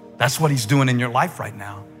 That's what he's doing in your life right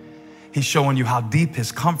now. He's showing you how deep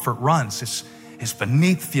his comfort runs. It's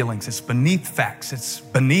beneath feelings, it's beneath facts, it's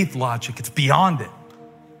beneath logic, it's beyond it.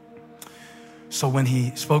 So when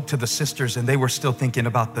he spoke to the sisters and they were still thinking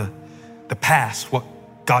about the past, what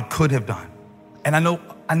God could have done. And I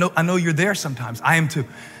know you're there sometimes. I am too.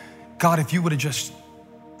 God, if you would have just,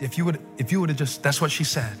 that's what she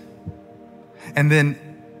said. And then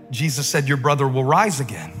Jesus said, your brother will rise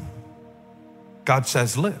again. God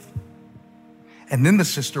says, live. And then the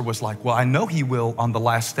sister was like, well, I know he will on the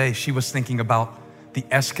last day. She was thinking about the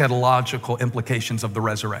eschatological implications of the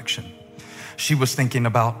resurrection. She was thinking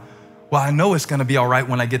about, well, I know it's gonna be all right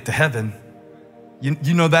when I get to heaven.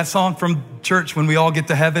 You know that song from church, when we all get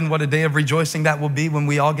to heaven, what a day of rejoicing that will be when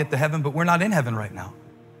we all get to heaven, but we're not in heaven right now.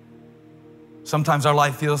 Sometimes our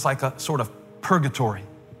life feels like a sort of purgatory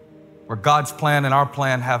where God's plan and our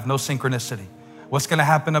plan have no synchronicity. What's gonna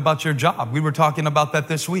happen about your job? We were talking about that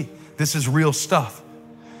this week. This is real stuff.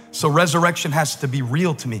 So resurrection has to be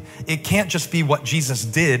real to me. It can't just be what Jesus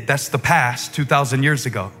did. That's the past 2,000 years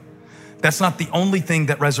ago. That's not the only thing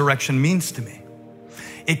that resurrection means to me.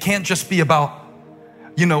 It can't just be about,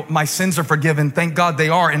 my sins are forgiven. Thank God they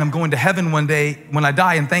are. And I'm going to heaven one day when I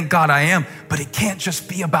die, and thank God I am. But it can't just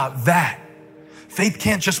be about that. Faith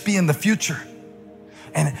can't just be in the future.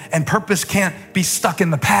 And purpose can't be stuck in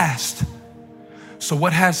the past. So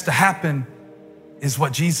what has to happen is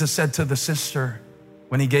what Jesus said to the sister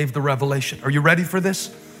when he gave the revelation. Are you ready for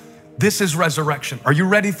this? This is resurrection. Are you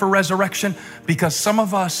ready for resurrection? Because some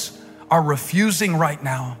of us are refusing right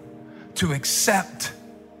now to accept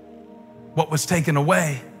what was taken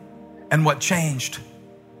away and what changed.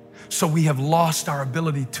 So we have lost our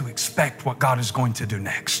ability to expect what God is going to do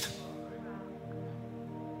next.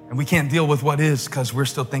 And we can't deal with what is because we're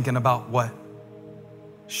still thinking about what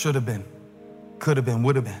should have been, could have been,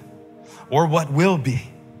 would have been, or what will be.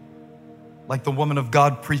 Like the woman of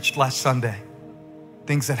God preached last Sunday,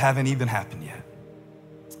 things that haven't even happened yet.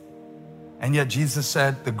 And yet Jesus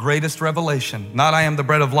said the greatest revelation, not I am the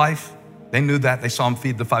bread of life. They knew that. They saw him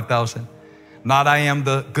feed the 5,000. Not I am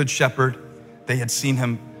the good shepherd. They had seen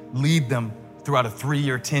him lead them throughout a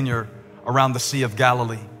 3-year tenure around the Sea of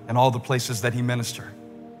Galilee and all the places that he ministered.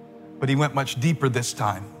 But he went much deeper this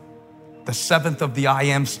time. The 7th of the I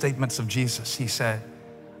am statements of Jesus, he said,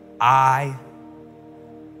 I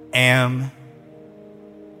am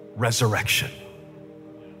resurrection.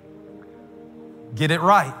 Get it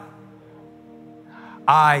right.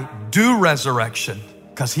 I do resurrection,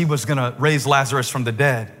 because he was gonna raise Lazarus from the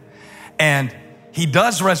dead. And he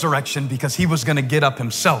does resurrection because he was gonna get up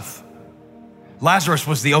himself. Lazarus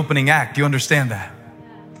was the opening act. Do you understand that?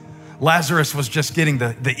 Lazarus was just getting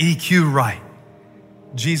the EQ right.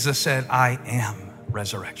 Jesus said, I am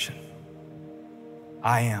resurrection.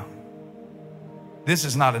 I am. This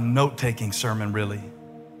is not a note-taking sermon, really.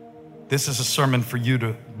 This is a sermon for you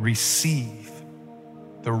to receive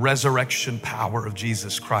the resurrection power of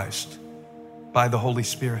Jesus Christ by the Holy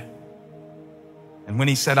Spirit. And when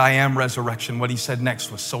he said, I am resurrection, what he said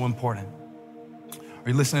next was so important. Are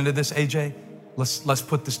you listening to this, AJ? Let's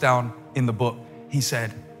put this down in the book. He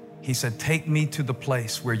said, take me to the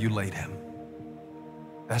place where you laid him.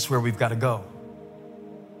 That's where we've got to go.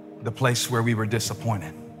 The place where we were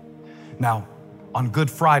disappointed. Now, on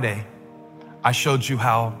Good Friday, I showed you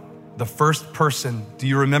how the first person, do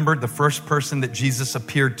you remember the first person that Jesus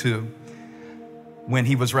appeared to when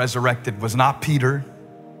he was resurrected was not Peter,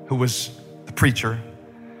 who was the preacher.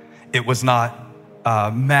 It was not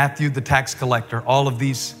Matthew, the tax collector, all of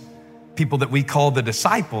these people that we call the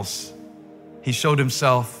disciples. He showed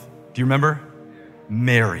himself, do you remember?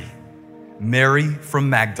 Mary from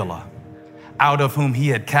Magdala, out of whom he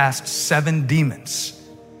had cast 7 demons.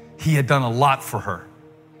 He had done a lot for her.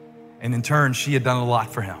 And in turn, she had done a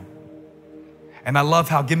lot for him. And I love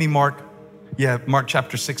how, give me Mark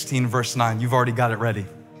chapter 16, verse 9. You've already got it ready.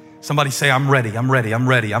 Somebody say, I'm ready, I'm ready, I'm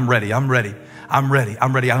ready, I'm ready, I'm ready, I'm ready,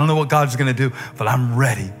 I'm ready. I don't know what God's gonna do, but I'm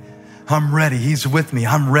ready. I'm ready, he's with me,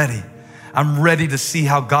 I'm ready. I'm ready to see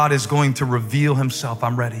how God is going to reveal himself,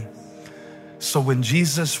 I'm ready. So when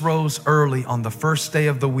Jesus rose early on the first day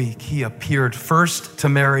of the week, he appeared first to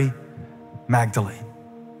Mary Magdalene.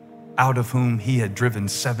 out of whom he had driven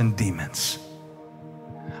 7 demons.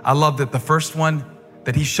 I love that the first one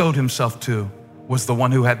that he showed himself to was the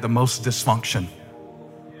one who had the most dysfunction.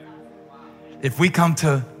 If we come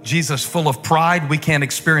to Jesus full of pride, we can't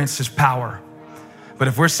experience his power. But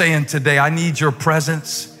if we're saying today, I need your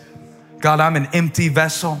presence, God, I'm an empty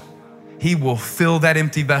vessel, he will fill that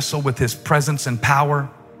empty vessel with his presence and power.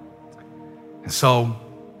 And so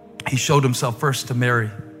he showed himself first to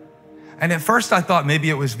Mary. And at first I thought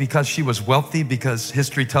maybe it was because she was wealthy, because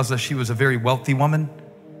history tells us she was a very wealthy woman.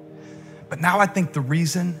 But now I think the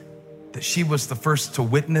reason that she was the first to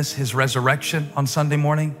witness his resurrection on Sunday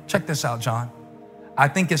morning, check this out, John. I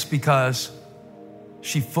think it's because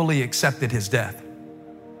she fully accepted his death.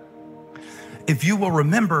 If you will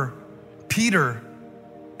remember, Peter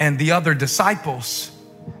and the other disciples,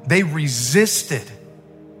 they resisted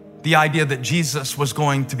the idea that Jesus was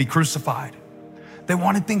going to be crucified. They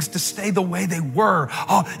wanted things to stay the way they were.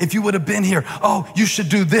 Oh, if you would have been here, oh, you should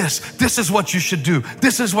do this. This is what you should do.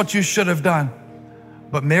 This is what you should have done.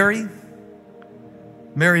 But Mary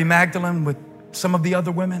Magdalene with some of the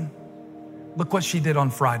other women, look what she did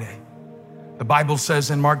on Friday. The Bible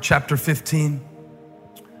says in Mark chapter 15,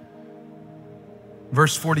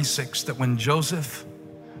 verse 46, that when Joseph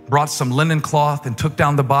brought some linen cloth and took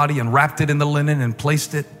down the body and wrapped it in the linen and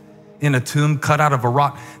placed it in a tomb cut out of a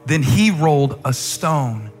rock, then he rolled a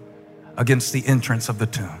stone against the entrance of the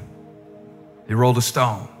tomb. He rolled a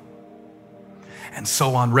stone. And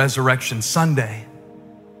so on Resurrection Sunday,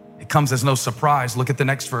 it comes as no surprise, look at the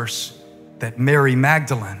next verse, that Mary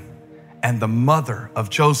Magdalene and the mother of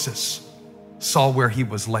Joseph saw where he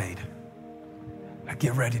was laid. Now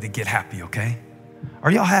get ready to get happy, okay?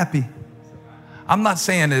 Are y'all happy? I'm not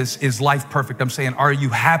saying is life perfect. I'm saying, are you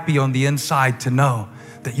happy on the inside to know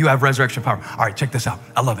that you have resurrection power? All right, check this out.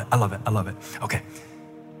 I love it. I love it. I love it. Okay.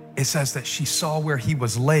 It says that she saw where he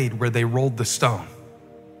was laid, where they rolled the stone.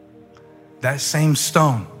 That same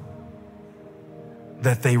stone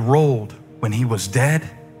that they rolled when he was dead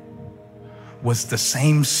was the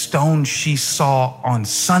same stone she saw on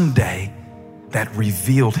Sunday that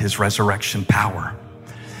revealed his resurrection power.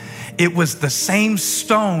 It was the same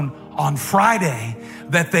stone on Friday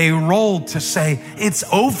that they rolled to say, it's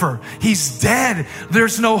over. He's dead.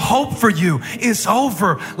 There's no hope for you. It's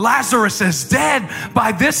over. Lazarus is dead.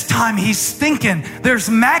 By this time, he's stinking. There's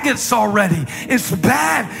maggots already. It's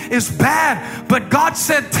bad. It's bad. But God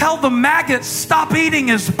said, tell the maggots, stop eating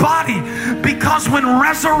his body, because when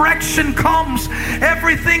resurrection comes,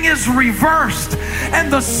 everything is reversed.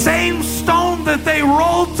 And the same stone that they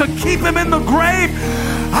rolled to keep him in the grave,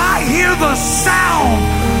 I hear the sound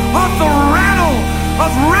of the rattle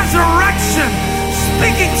of resurrection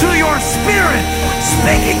speaking to your spirit,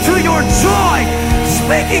 speaking to your joy,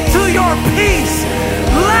 speaking to your peace.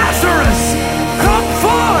 Lazarus, come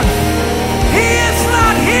forth. He is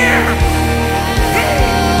not here. He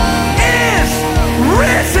is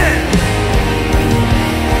risen.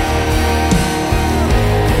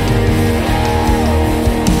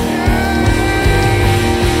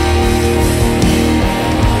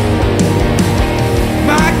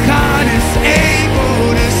 My God is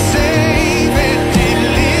able to save and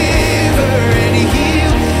deliver and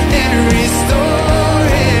heal and restore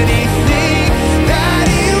anything that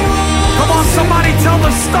he wants. Come on, somebody tell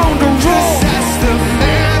the stone to roll. Just as the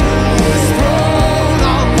man who was thrown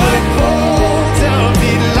on the boat of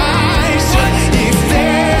Elijah, if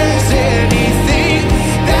there's anything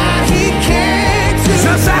that he can't do,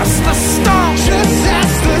 just ask the stone. Just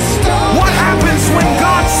ask the stone. What happens when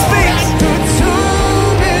God speaks?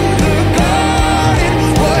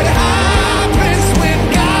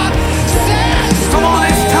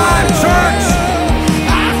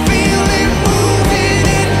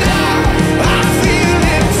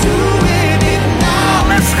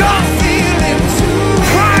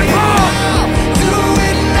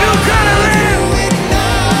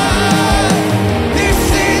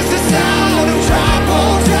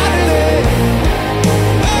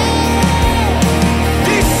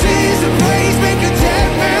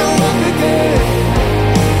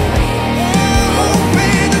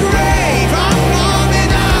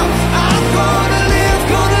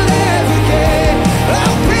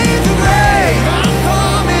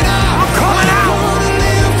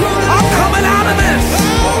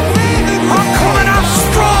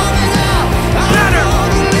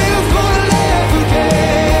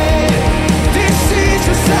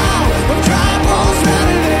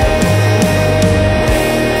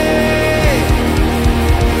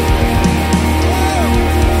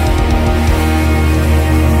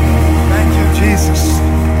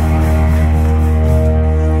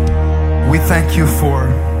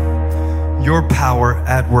 your power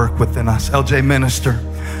at work within us. LJ, minister,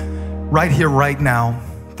 right here, right now,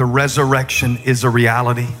 the resurrection is a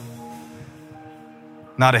reality,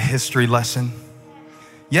 not a history lesson.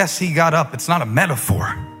 Yes, he got up. It's not a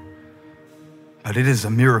metaphor, but it is a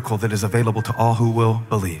miracle that is available to all who will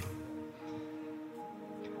believe.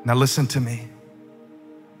 Now listen to me.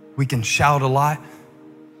 We can shout a lot,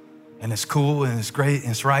 and it's cool, and it's great,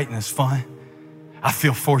 and it's right, and it's fun. I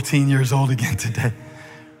feel 14 years old again today.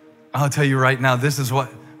 I'll tell you right now, this is what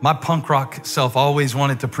my punk rock self always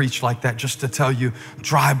wanted to preach like that, just to tell you,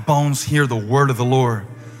 dry bones hear the word of the Lord.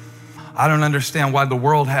 I don't understand why the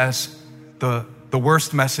world has the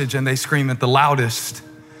worst message and they scream it the loudest,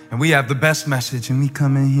 and we have the best message and we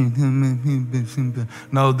come in here.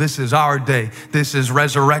 No, this is our day. This is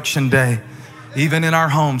resurrection day. Even in our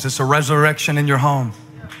homes, it's a resurrection in your home.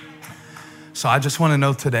 So I just want to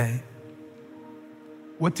know today,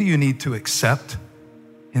 what do you need to accept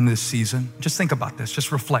in this season? Just think about this, just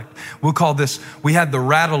reflect. We'll call this, we had the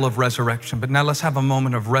rattle of resurrection, but now let's have a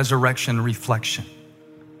moment of resurrection reflection.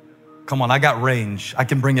 Come on, I got range. I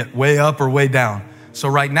can bring it way up or way down. So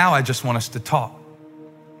right now, I just want us to talk.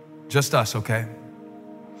 Just us, okay?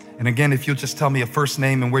 And again, if you'll just tell me a first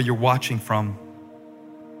name and where you're watching from.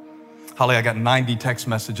 Holly, I got 90 text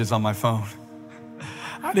messages on my phone.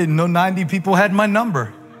 I didn't know 90 people had my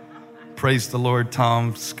number. Praise the Lord,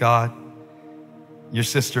 Tom, Scott. Your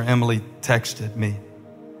sister Emily texted me.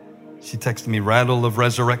 She texted me rattle of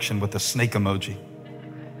resurrection with a snake emoji.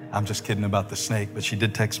 I'm just kidding about the snake, but she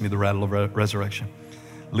did text me the rattle of resurrection.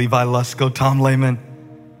 Levi Lusko, Tom Lehman.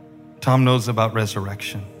 Tom knows about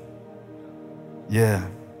resurrection. Yeah,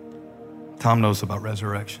 Tom knows about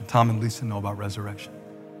resurrection. Tom and Lisa know about resurrection.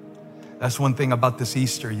 That's one thing about this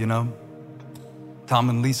Easter, you know. Tom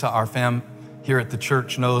and Lisa, our fam here at the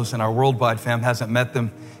church knows, and our worldwide fam hasn't met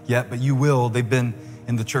them yet, but you will. They've been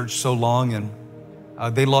in the church so long, and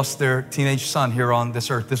they lost their teenage son here on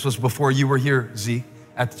this earth. This was before you were here, Z,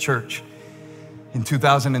 at the church in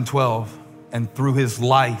 2012. And through his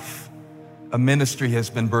life, a ministry has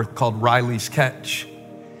been birthed called Riley's Catch.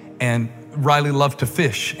 And Riley loved to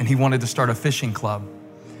fish, and he wanted to start a fishing club.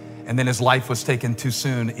 And then his life was taken too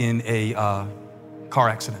soon in a car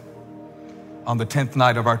accident on the 10th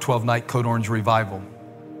night of our 12-night Code Orange revival.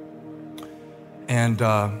 And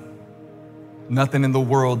nothing in the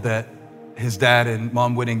world that his dad and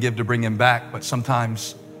mom wouldn't give to bring him back, but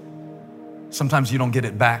sometimes you don't get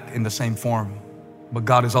it back in the same form. But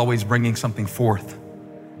God is always bringing something forth.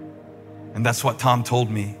 And that's what Tom told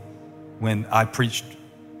me when I preached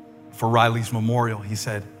for Riley's memorial. He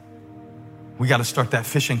said, we got to start that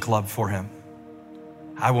fishing club for him.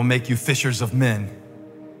 I will make you fishers of men.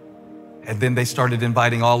 And then they started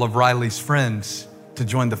inviting all of Riley's friends to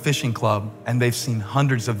join the fishing club, and they've seen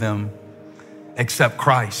hundreds of them accept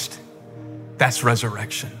Christ. That's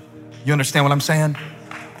resurrection. You understand what I'm saying?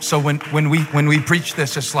 So when we preach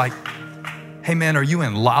this, it's like, hey man, are you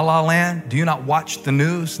in La La Land? Do you not watch the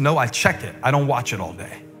news? No, I check it. I don't watch it all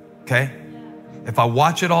day, okay? If I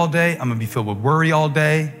watch it all day, I'm gonna be filled with worry all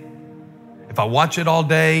day. If I watch it all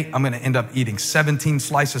day, I'm gonna end up eating 17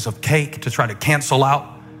 slices of cake to try to cancel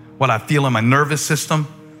out what I feel in my nervous system.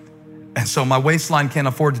 And so my waistline can't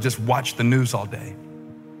afford to just watch the news all day.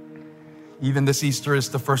 Even this Easter is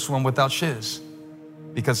the first one without Shiz,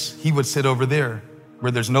 because he would sit over there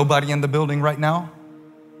where there's nobody in the building right now.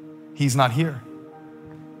 He's not here.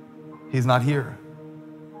 He's not here.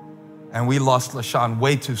 And we lost LaShawn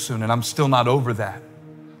way too soon, and I'm still not over that.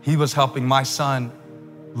 He was helping my son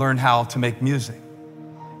learn how to make music.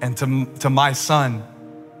 And to my son,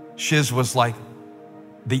 Shiz was like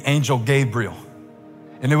the angel Gabriel.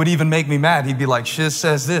 And it would even make me mad. He'd be like, Shiz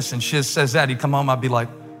says this and Shiz says that. He'd come home, I'd be like,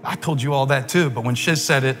 I told you all that too. But when Shiz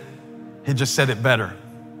said it, he just said it better.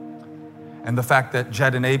 And the fact that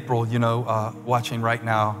Jed and April, watching right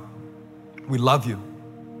now, we love you.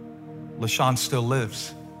 LaShawn still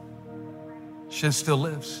lives. Shiz still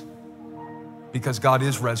lives. Because God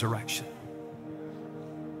is resurrection.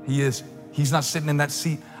 He is. He's not sitting in that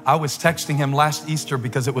seat. I was texting him last Easter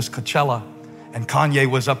because it was Coachella, and Kanye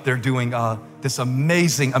was up there doing this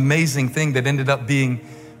amazing, amazing thing that ended up being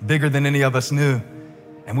bigger than any of us knew.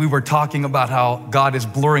 And we were talking about how God is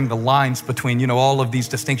blurring the lines between, all of these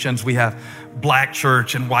distinctions. We have black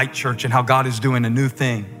church and white church, and how God is doing a new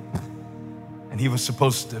thing. And he was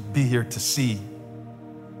supposed to be here to see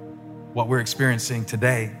what we're experiencing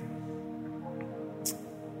today.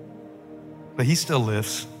 But he still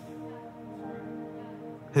lives.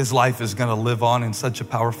 His life is going to live on in such a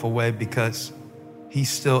powerful way because he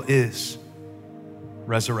still is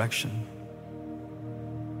resurrection.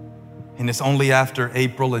 And it's only after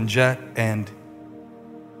April and Jet and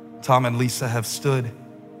Tom and Lisa have stood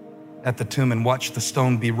at the tomb and watched the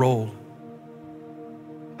stone be rolled,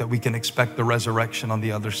 that we can expect the resurrection on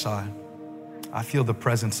the other side. I feel the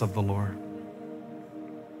presence of the Lord.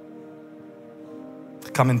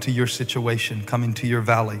 Come into your situation, come into your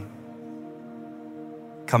valley,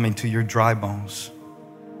 come into your dry bones.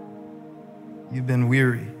 You've been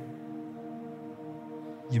weary.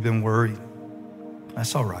 You've been worried.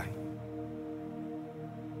 That's all right.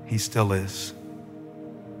 He still is.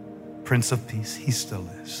 Prince of Peace, he still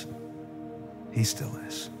is. He still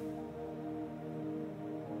is.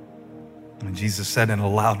 And Jesus said in a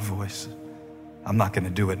loud voice, I'm not going to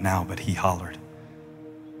do it now, but he hollered.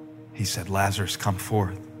 He said, Lazarus, come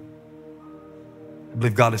forth. I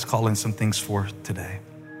believe God is calling some things forth today.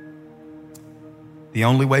 The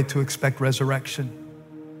only way to expect resurrection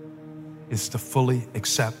is to fully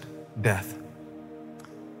accept death.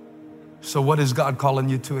 So what is God calling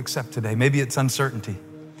you to accept today? Maybe it's uncertainty.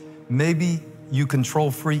 Maybe you control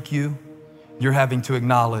freak you. You're having to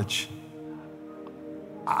acknowledge,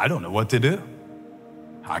 I don't know what to do.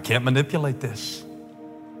 I can't manipulate this.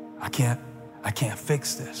 I can't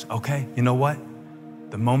fix this. Okay, you know what?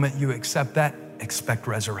 The moment you accept that, expect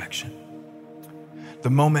resurrection. The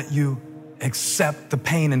moment you accept the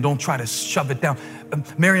pain and don't try to shove it down.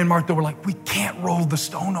 Mary and Martha were like, we can't roll the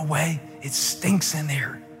stone away. It stinks in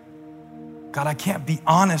there. God, I can't be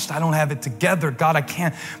honest. I don't have it together. God, I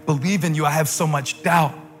can't believe in you. I have so much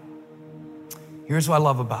doubt. Here's what I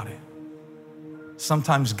love about it.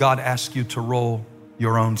 Sometimes God asks you to roll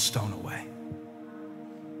your own stone away.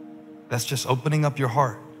 That's just opening up your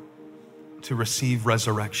heart to receive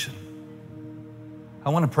resurrection. I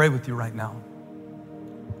want to pray with you right now.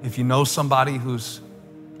 If you know somebody who's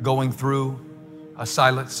going through a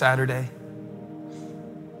silent Saturday,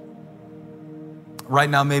 right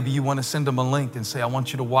now maybe you want to send them a link and say, I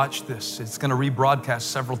want you to watch this. It's going to rebroadcast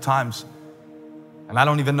several times. And I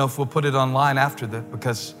don't even know if we'll put it online after that,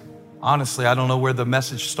 because honestly, I don't know where the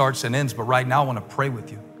message starts and ends, but right now I want to pray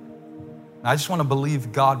with you. And I just want to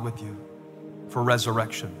believe God with you for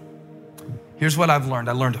resurrection. Here's what I've learned.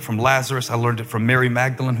 I learned it from Lazarus. I learned it from Mary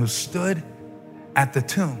Magdalene, who stood at the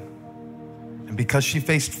tomb. And because she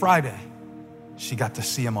faced Friday, she got to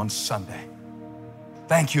see him on Sunday.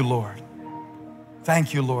 Thank you, Lord.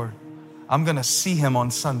 Thank you, Lord. I'm going to see him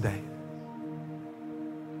on Sunday.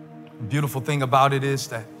 The beautiful thing about it is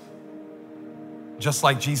that just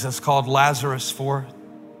like Jesus called Lazarus forth,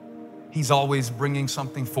 he's always bringing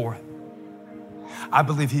something forth. I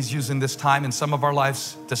believe he's using this time in some of our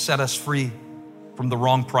lives to set us free from the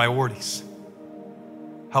wrong priorities,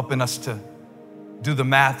 helping us to do the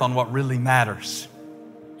math on what really matters,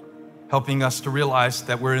 helping us to realize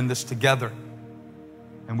that we're in this together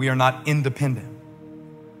and we are not independent.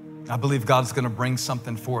 I believe God's going to bring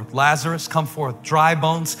something forth. Lazarus, come forth. Dry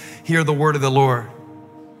bones, hear the word of the Lord.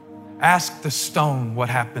 Ask the stone what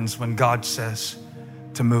happens when God says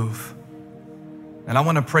to move. And I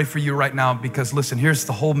want to pray for you right now, because listen, here's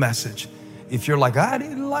the whole message. If you're like, I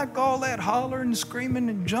didn't like all that hollering and screaming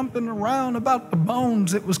and jumping around about the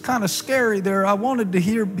bones, it was kind of scary there. I wanted to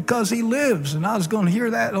hear because he lives, and I was going to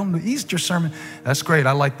hear that on the Easter sermon. That's great.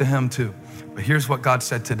 I like the hymn too. But here's what God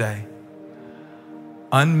said today.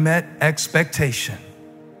 Unmet expectation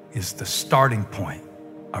is the starting point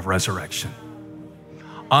of resurrection.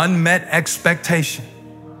 Unmet expectation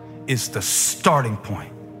is the starting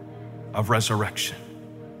point of resurrection.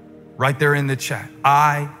 Right there in the chat.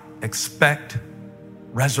 I expect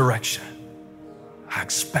resurrection. I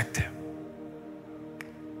expect it.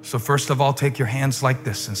 So first of all, take your hands like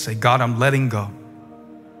this and say, God, I'm letting go.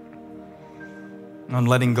 I'm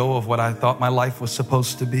letting go of what I thought my life was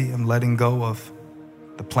supposed to be. I'm letting go of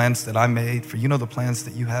the plans that I made. For you know the plans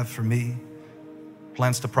that you have for me.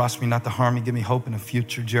 Plans to prosper me, not to harm me. Give me hope in the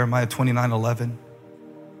future. Jeremiah 29:11.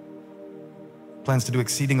 Plans to do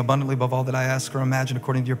exceeding abundantly above all that I ask or imagine,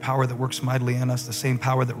 according to your power that works mightily in us, the same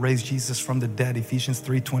power that raised Jesus from the dead, Ephesians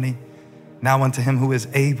 3:20. Now unto him who is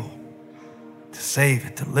able to save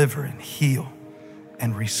and deliver and heal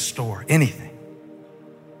and restore anything.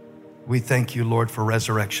 We thank you, Lord, for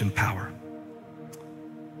resurrection power.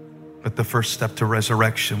 But the first step to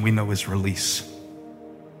resurrection we know is release.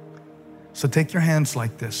 So take your hands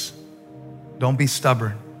like this. Don't be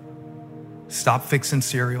stubborn. Stop fixing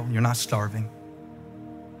cereal. You're not starving.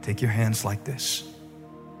 Take your hands like this.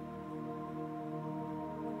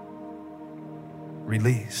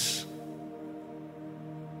 Release.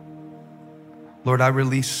 Lord, I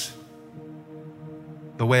release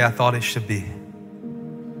the way I thought it should be.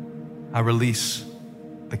 I release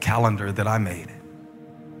the calendar that I made.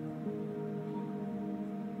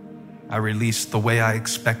 I release the way I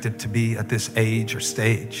expect it to be at this age or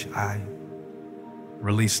stage. I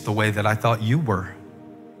release the way that I thought you were.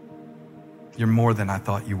 You're more than I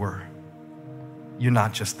thought you were. You're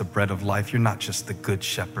not just the bread of life. You're not just the good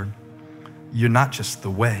shepherd. You're not just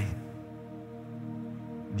the way.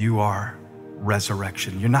 You are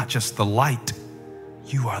resurrection. You're not just the light.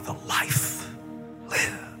 You are the life.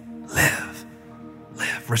 Live.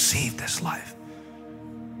 Receive this life.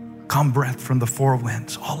 Come breath from the four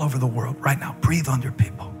winds all over the world right now. Breathe on your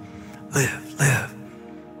people. Live.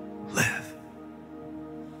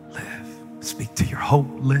 Speak to your hope.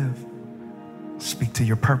 Live. Speak to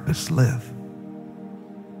your purpose. Live.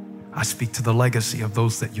 I speak to the legacy of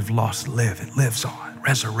those that you've lost. Live. It lives on.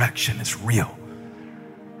 Resurrection is real.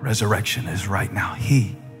 Resurrection is right now.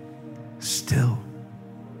 He still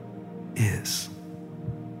is.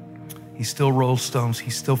 He still rolls stones. He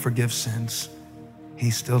still forgives sins. He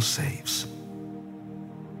still saves.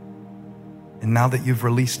 And now that you've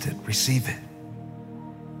released it, receive it.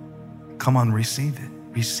 Come on, receive it.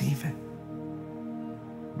 Receive it.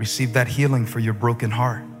 Receive that healing for your broken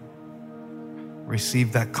heart.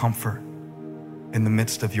 Receive that comfort in the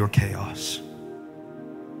midst of your chaos.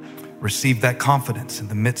 Receive that confidence in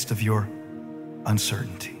the midst of your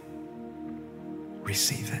uncertainty.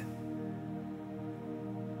 Receive it.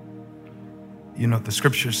 You know, the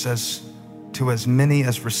scripture says, to as many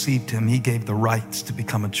as received him, he gave the rights to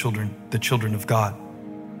become the children of God.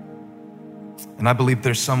 And I believe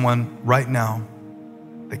there's someone right now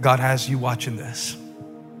that God has you watching this,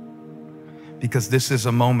 because this is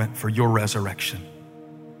a moment for your resurrection.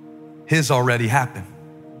 His already happened.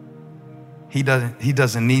 He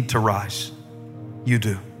doesn't need to rise. You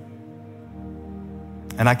do.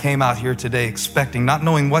 And I came out here today expecting, not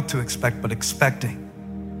knowing what to expect, but expecting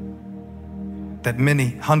that many,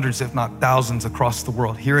 hundreds, if not thousands across the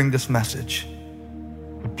world, hearing this message,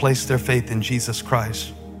 would place their faith in Jesus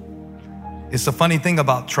Christ. It's the funny thing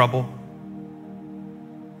about trouble.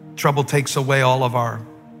 Trouble takes away all of our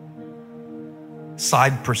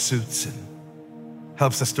side pursuits and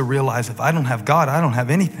helps us to realize if I don't have God, I don't have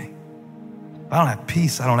anything. If I don't have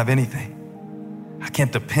peace, I don't have anything. I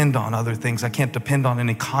can't depend on other things. I can't depend on an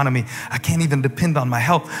economy. I can't even depend on my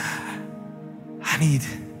health. I need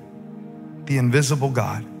the invisible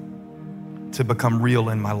God to become real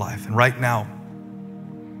in my life. And right now,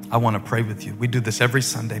 I want to pray with you. We do this every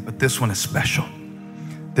Sunday, but this one is special.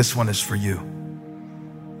 This one is for you.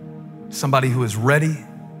 Somebody who is ready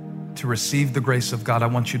to receive the grace of God, I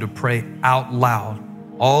want you to pray out loud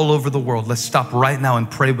all over the world. Let's stop right now and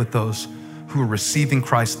pray with those who are receiving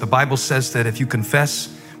Christ. The Bible says that if you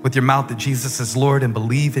confess with your mouth that Jesus is Lord and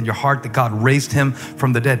believe in your heart that God raised him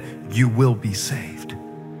from the dead, you will be saved.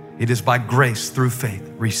 It is by grace through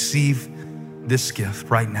faith. Receive this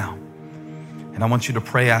gift right now. And I want you to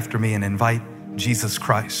pray after me and invite Jesus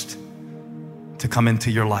Christ to come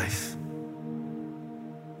into your life.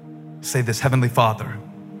 Say this: Heavenly Father,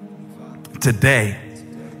 today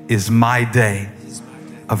is my day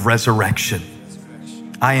of resurrection.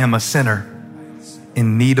 I am a sinner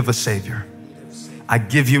in need of a Savior. I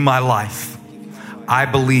give you my life. I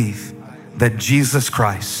believe that Jesus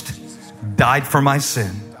Christ died for my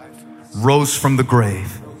sin, rose from the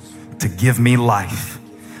grave to give me life.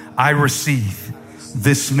 I receive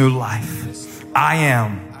this new life. I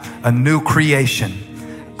am a new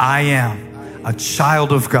creation. I am a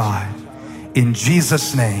child of God. In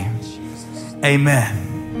Jesus' name,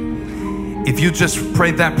 amen. If you just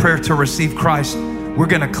prayed that prayer to receive Christ, we're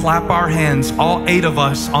going to clap our hands, all 8 of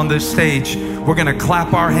us on this stage. We're going to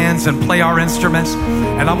clap our hands and play our instruments.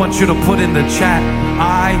 And I want you to put in the chat,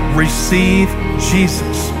 I receive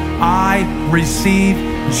Jesus. I receive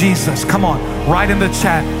Jesus. Come on, write in the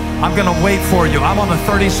chat. I'm going to wait for you. I'm on a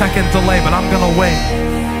 30-second delay, but I'm going to wait.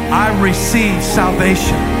 I receive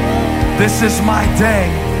salvation. This is my day.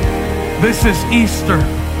 This is Easter.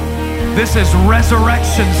 This is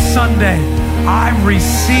Resurrection Sunday. I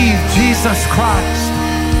receive Jesus Christ.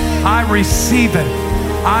 I receive it.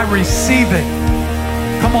 I receive it.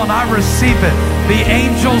 Come on, I receive it. The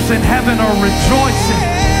angels in heaven are rejoicing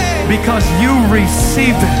because you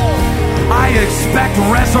receive it. I expect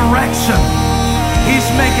resurrection. He's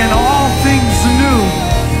making all things new.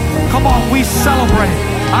 Come on, we celebrate.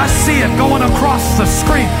 I see it going across the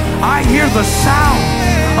screen. I hear the sound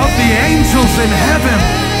of the angels in heaven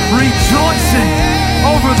rejoicing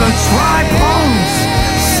over the dry bones,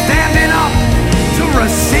 standing up to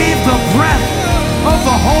receive the breath of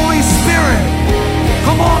the Holy Spirit.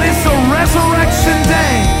 Come on, it's a resurrection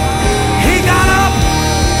day. He got up.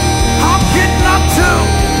 I'm getting up too.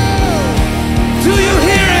 Do you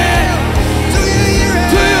hear it? Do you hear it?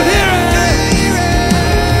 Do you hear it?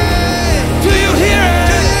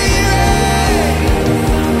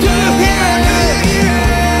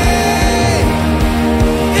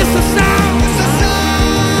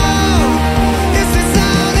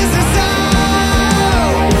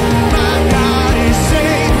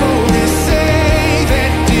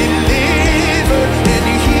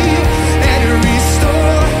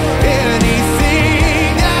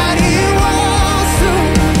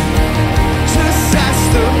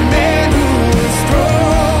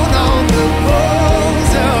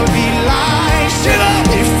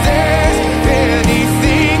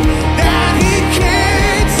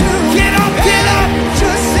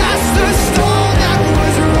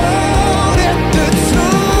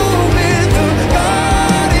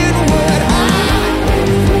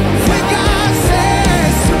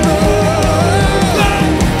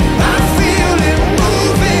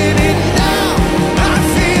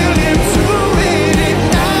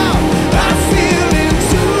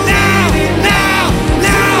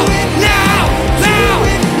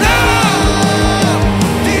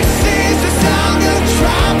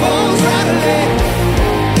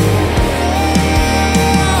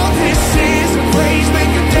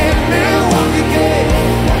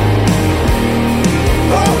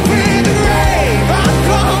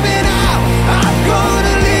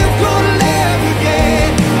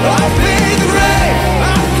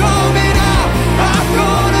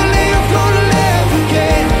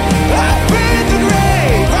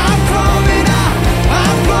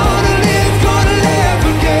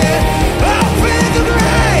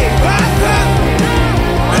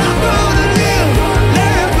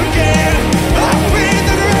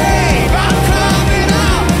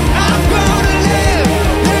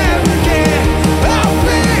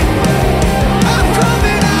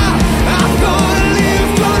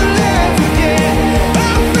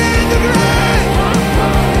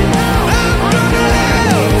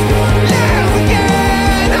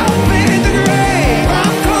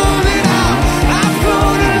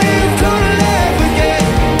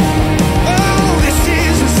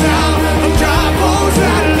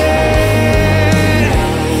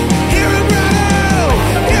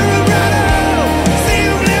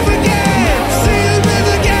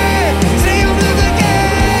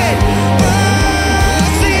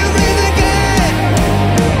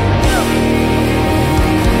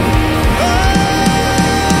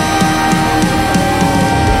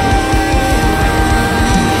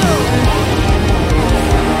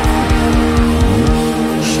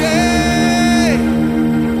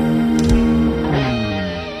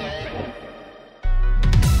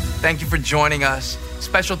 Thank you for joining us.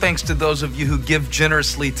 Special thanks to those of you who give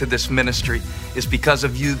generously to this ministry. It's because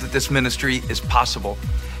of you that this ministry is possible.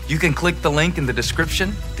 You can click the link in the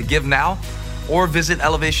description to give now, or visit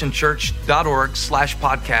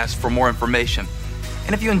elevationchurch.org/podcast for more information.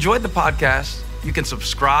 And if you enjoyed the podcast, you can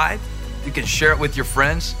subscribe, you can share it with your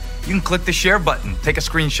friends, you can click the share button, take a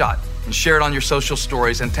screenshot, and share it on your social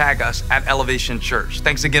stories and tag us at Elevation Church.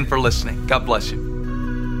 Thanks again for listening. God bless you.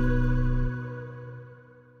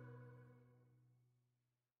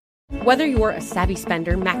 Whether you're a savvy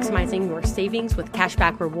spender maximizing your savings with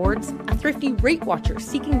cashback rewards, a thrifty rate watcher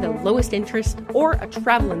seeking the lowest interest, or a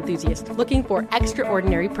travel enthusiast looking for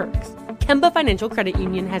extraordinary perks, Kemba Financial Credit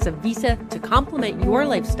Union has a visa to complement your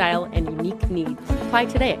lifestyle and unique needs. Apply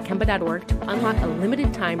today at Kemba.org to unlock a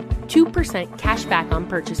limited time 2% cash back on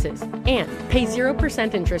purchases and pay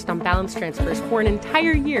 0% interest on balance transfers for an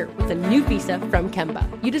entire year with a new visa from Kemba.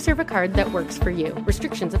 You deserve a card that works for you.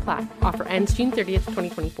 Restrictions apply. Offer ends June 30th,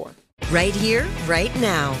 2024. Right here, right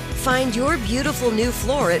now. Find your beautiful new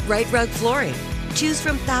floor at Right Rug Flooring. Choose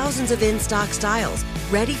from thousands of in-stock styles,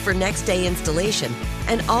 ready for next day installation,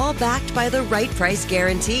 and all backed by the right price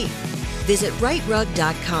guarantee. Visit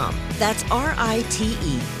rightrug.com. That's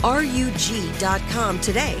RITERUG.com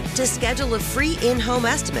today to schedule a free in-home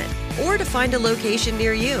estimate or to find a location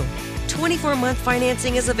near you. 24-month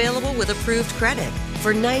financing is available with approved credit.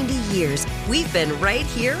 For 90 years, we've been right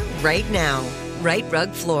here, right now. Right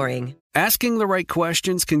Rug Flooring. Asking the right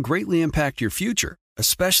questions can greatly impact your future,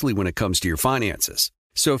 especially when it comes to your finances.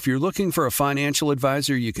 So if you're looking for a financial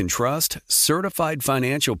advisor you can trust, certified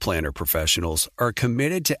financial planner professionals are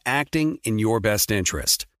committed to acting in your best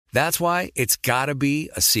interest. That's why it's got to be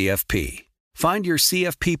a CFP. Find your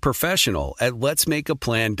CFP professional at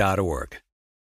letsmakeaplan.org.